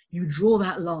whatever, you draw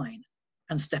that line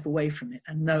and step away from it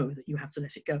and know that you have to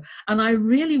let it go. And I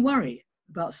really worry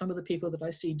about some of the people that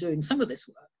I see doing some of this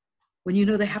work when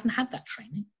they haven't had that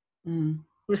training.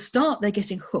 For a start, they're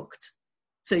getting hooked.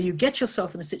 So you get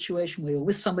yourself in a situation where you're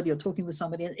with somebody or talking with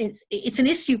somebody, and it's an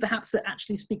issue perhaps that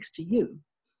actually speaks to you.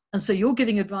 And so you're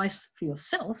giving advice for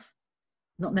yourself,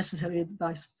 not necessarily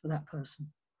advice for that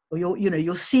person. Or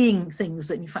you're seeing things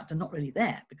that in fact are not really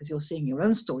there because you're seeing your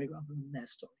own story rather than their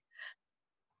story.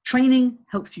 Training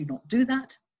helps you not do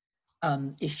that.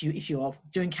 If you are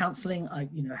doing counselling,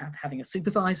 having a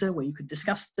supervisor where you can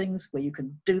discuss things, where you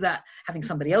can do that, having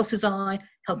somebody else's eye,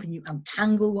 helping you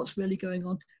untangle what's really going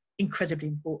on. Incredibly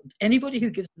important. Anybody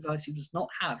who gives advice who does not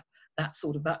have that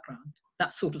sort of background,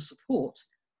 that sort of support,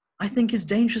 I think is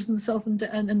dangerous in themselves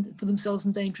and for themselves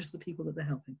and dangerous to the people that they're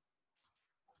helping.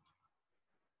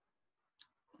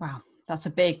 Wow, that's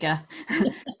a big,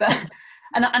 but,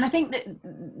 and I think that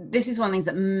this is one of the things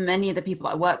that many of the people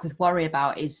that I work with worry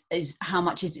about is how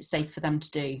much is it safe for them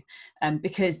to do,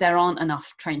 because there aren't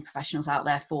enough trained professionals out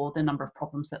there for the number of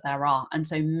problems that there are. And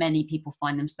so many people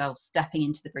find themselves stepping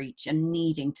into the breach and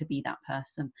needing to be that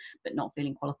person, but not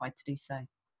feeling qualified to do so.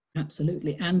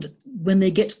 Absolutely. And when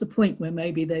they get to the point where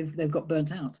maybe they've got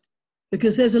burnt out,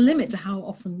 because there's a limit to how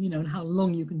often, and how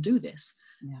long you can do this.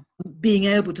 Yeah. Being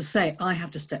able to say, I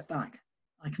have to step back.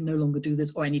 I can no longer do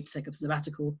this, or I need to take a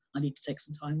sabbatical. I need to take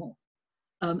some time off.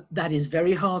 That is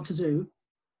very hard to do.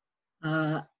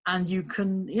 And you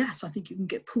can, yes, I think you can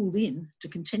get pulled in to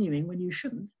continuing when you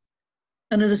shouldn't.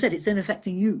 And as I said, it's then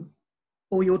affecting you,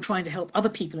 or you're trying to help other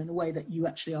people in a way that you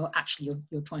actually are,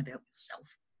 you're trying to help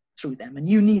yourself through them, and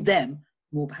you need them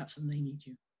more perhaps than they need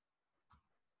you.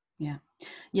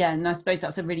 Yeah, and I suppose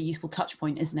that's a really useful touch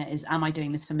point, isn't it? Is, am I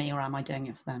doing this for me, or am I doing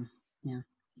it for them? Yeah.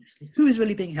 Who is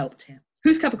really being helped here?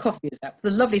 Whose cup of coffee is that? The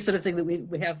lovely sort of thing that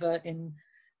we have in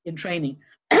training.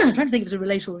 I'm trying to think if it's a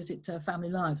relator or is it family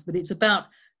lives, but it's about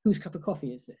whose cup of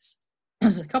coffee is this?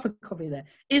 There's a cup of coffee there.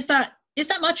 Is that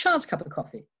my child's cup of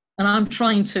coffee? And I'm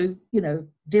trying to,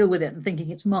 deal with it and thinking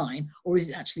it's mine, or is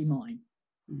it actually mine?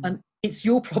 And it's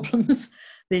your problems,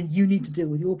 then you need to deal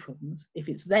with your problems. If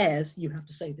it's theirs, you have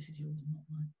to say, this is yours and not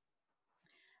mine.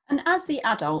 And as the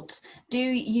adult, do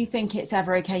you think it's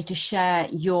ever okay to share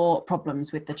your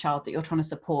problems with the child that you're trying to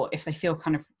support if they feel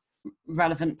kind of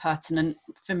relevant, pertinent,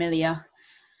 familiar?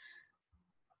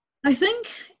 I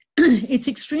think it's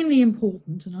extremely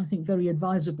important, and I think very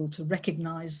advisable, to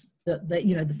recognise that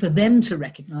for them to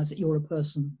recognise that you're a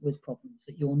person with problems,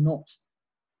 that you're not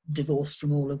divorced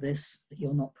from all of this, that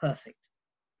you're not perfect.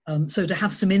 So to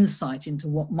have some insight into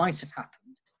what might have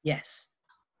happened, yes.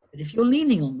 But if you're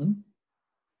leaning on them,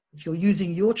 if you're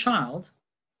using your child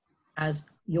as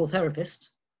your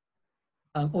therapist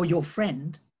or your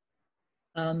friend,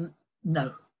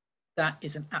 no, that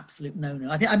is an absolute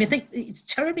no-no. I think it's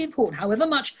terribly important, however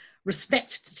much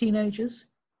respect to teenagers,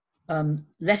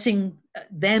 letting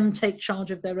them take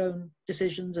charge of their own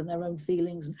decisions and their own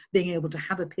feelings and being able to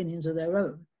have opinions of their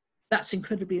own. That's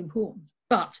incredibly important.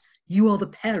 But you are the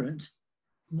parent,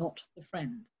 not the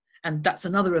friend. And that's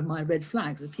another of my red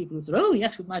flags of people who say, oh,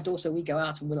 yes, with my daughter, we go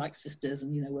out and we're like sisters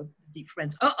and, we're deep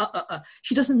friends.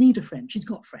 She doesn't need a friend. She's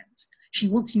got friends. She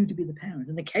wants you to be the parent.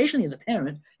 And occasionally as a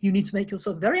parent, you need to make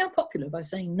yourself very unpopular by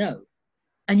saying no.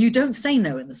 And you don't say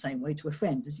no in the same way to a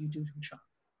friend as you do to a child.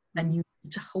 And you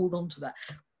need to hold on to that.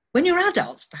 When you're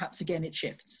adults, perhaps again, it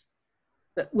shifts.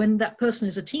 But when that person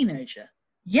is a teenager,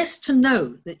 yes, to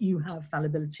know that you have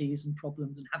fallibilities and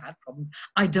problems and have had problems.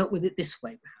 I dealt with it this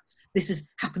way, perhaps. This has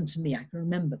happened to me. I can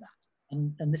remember that.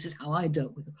 And this is how I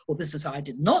dealt with it. Or this is how I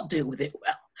did not deal with it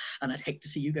well. And I'd hate to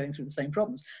see you going through the same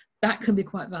problems. That can be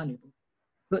quite valuable.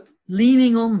 But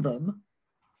leaning on them,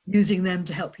 using them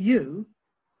to help you,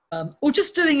 or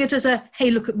just doing it as a, hey,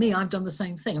 look at me, I've done the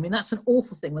same thing. I mean, that's an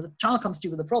awful thing when the child comes to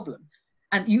you with a problem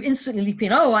and you instantly leap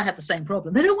in, oh, I had the same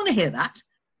problem. They don't want to hear that.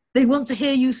 They want to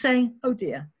hear you saying, oh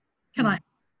dear,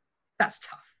 that's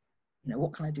tough.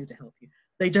 What can I do to help you?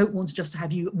 They don't want just to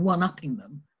have you one-upping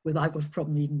them with, I've got a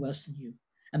problem even worse than you.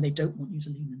 And they don't want you to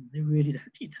lean in. They really don't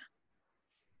need that.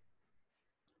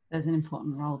 There's an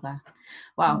important role there.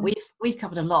 Wow, we've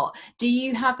covered a lot. Do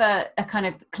you have a kind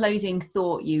of closing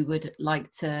thought you would like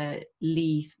to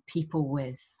leave people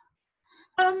with?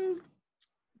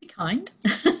 Be kind.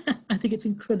 I think it's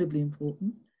incredibly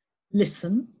important.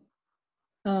 Listen.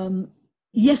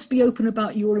 Yes, be open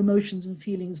about your emotions and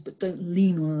feelings, but don't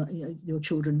lean on your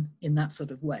children in that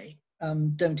sort of way.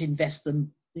 Don't invest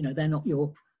them. They're not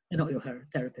your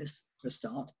therapist for a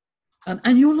start,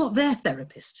 and you're not their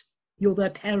therapist. You're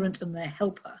their parent and their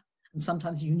helper, and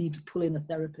sometimes you need to pull in a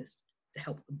therapist to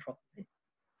help them properly.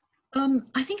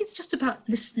 I think it's just about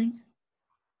listening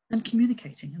and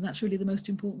communicating, and that's really the most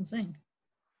important thing.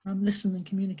 Listen and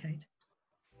communicate.